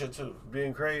some other shit, too.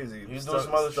 Being crazy. He was doing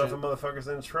some other shit. Stuffing motherfuckers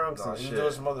in trunks and shit. He was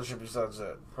doing some other shit besides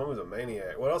that. Homie's a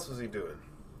maniac. What else was he doing?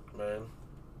 Man.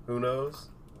 Who knows?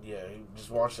 Yeah, you just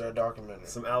watched that documentary.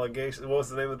 Some allegations. What was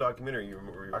the name of the documentary?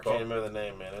 I can't remember the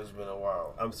name, man. It's been a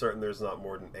while. I'm certain there's not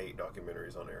more than 8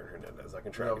 documentaries on Aaron Hernandez. I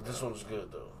can track it down. This one's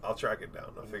good, though. I'll track it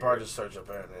down. You probably just search up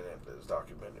Aaron Hernandez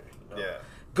documentary. You know? Yeah.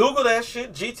 Google that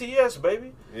shit. GTS,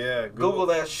 baby. Yeah. Google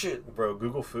that shit. Bro,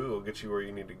 Google Food will get you where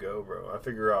you need to go, bro. I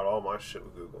figure out all my shit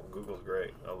with Google. Google's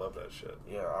great. I love that shit.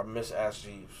 Yeah, I miss Ask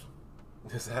Jeeves.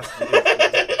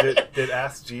 Did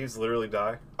Ask Jeeves literally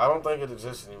die? I don't think it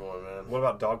exists anymore, man. What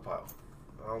about Dogpile?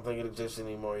 I don't think it exists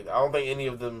anymore either. I don't think any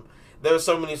of them... There were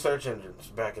so many search engines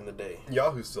back in the day.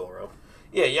 Yahoo's still around.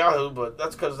 Yeah, Yahoo, but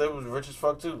that's because they was rich as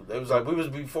fuck, too. They was like, we was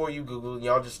before you, Google, and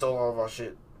y'all just stole all of our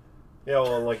shit. Yeah,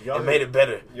 well, like Yahoo... It made it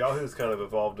better. Yahoo's kind of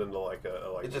evolved into like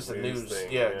a it's just a news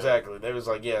thing. Yeah, exactly. They was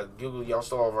like, yeah, Google, y'all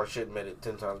stole all of our shit and made it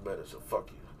 10 times better, so fuck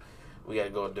you. we got to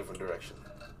go a different direction.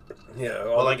 Yeah.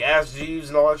 Well, like Ask Jeeves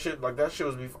and all that shit. Like that shit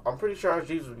was before. I'm pretty sure Ask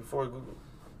Jeeves was before Google.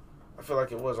 I feel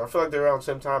like it was. I feel like they were around the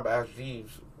same time, but Ask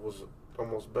Jeeves was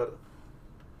almost better.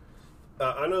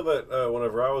 I know that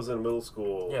whenever I was in middle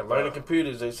school, learning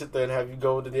computers, they sit there and have you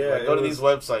go to these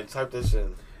websites, type this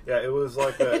in. Yeah, it was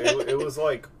like it was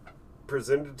like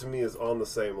presented to me as on the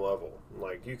same level.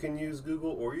 Like you can use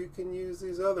Google or you can use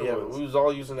these other ones. Yeah, we was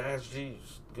all using Ask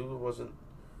Jeeves. Google wasn't.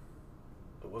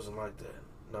 It wasn't like that.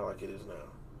 Not like it is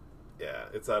now. Yeah,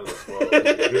 it's out of this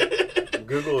world.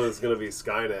 Google is gonna be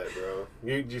Skynet, bro.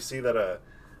 Did you see that?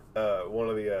 One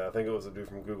of the I think it was a dude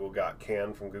from Google got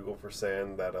canned from Google for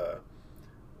saying that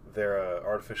their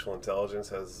artificial intelligence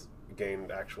has gained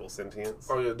actual sentience.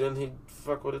 Oh yeah, didn't he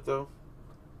fuck with it though?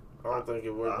 I don't think it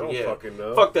worked. I don't fucking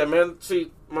know. Fuck that, man.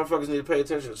 See, motherfuckers need to pay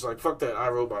attention. It's like fuck that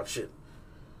iRobot shit.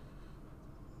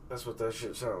 That's what that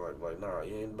shit sound like. Like, nah,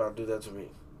 you ain't about to do that to me.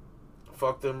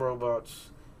 Fuck them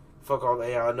robots. Fuck all the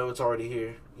AI. I know it's already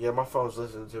here. Yeah, my phone's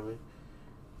listening to me.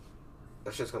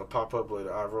 That shit's gonna pop up later.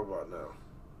 iRobot now.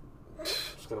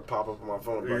 It's gonna pop up on my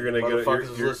phone. You're gonna get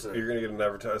an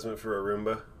advertisement for a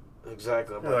Roomba.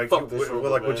 Exactly. I'm like, fuck this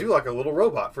Roomba, like, man. would you like a little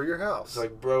robot for your house? It's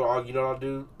like, bro, you know what I'll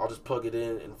do? I'll just plug it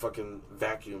in and fucking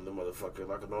vacuum the motherfucker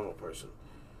like a normal person.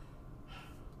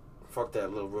 Fuck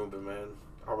that little Roomba, man.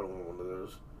 I wouldn't want one of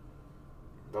those.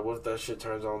 But what if that shit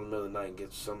turns on in the middle of the night and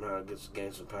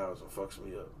gains some powers and fucks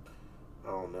me up? I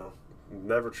don't know.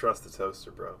 Never trust the toaster,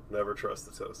 bro. Never trust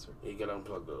the toaster. You gotta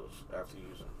unplug those after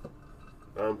using them.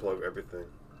 I unplug everything.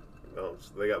 So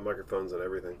they got microphones and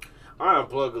everything. I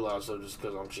unplug a lot, so just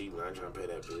because I'm cheating, I ain't trying to pay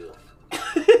that bill.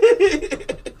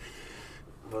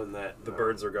 Other than that, the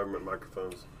birds are government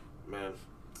microphones. Man,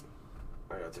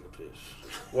 I gotta take a piss.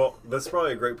 Well, that's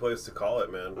probably a great place to call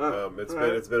it, man.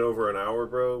 It's been over an hour,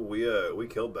 bro. We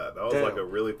killed that. That was like a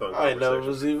really fun conversation. I didn't know it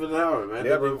was even an hour, man.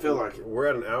 Yeah, didn't even feel like it. We're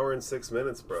at an hour and 6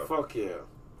 minutes, bro. Fuck yeah.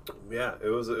 Yeah, it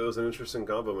was an interesting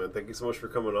combo, man. Thank you so much for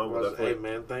coming on. Hey,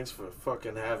 man, thanks for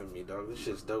fucking having me, dog. This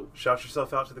shit's dope. Shout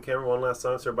yourself out to the camera one last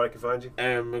time so everybody can find you.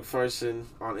 Aaron McPherson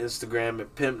on Instagram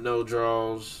at Pimp No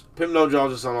Draws. Pimp No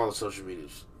Draws is on all the social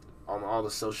medias. On all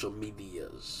the social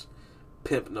medias.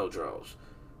 Pimp No Draws.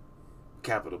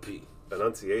 Capital P.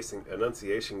 Enunciation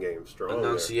game, strong.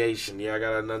 Enunciation, yeah, I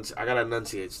gotta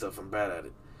enunciate stuff. I'm bad at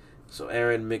it. So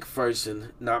Aaron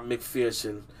McPherson, not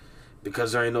McPherson.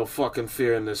 Because there ain't no fucking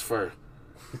fear in this fur.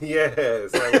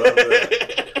 Yes, I love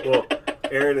that. Well,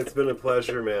 Aaron, it's been a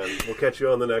pleasure, man. We'll catch you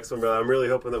on the next one, brother. I'm really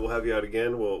hoping that we'll have you out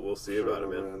again. We'll see about it,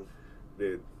 man.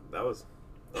 Dude, that was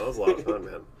a lot of fun,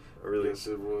 man. I really. Yes,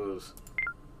 it was.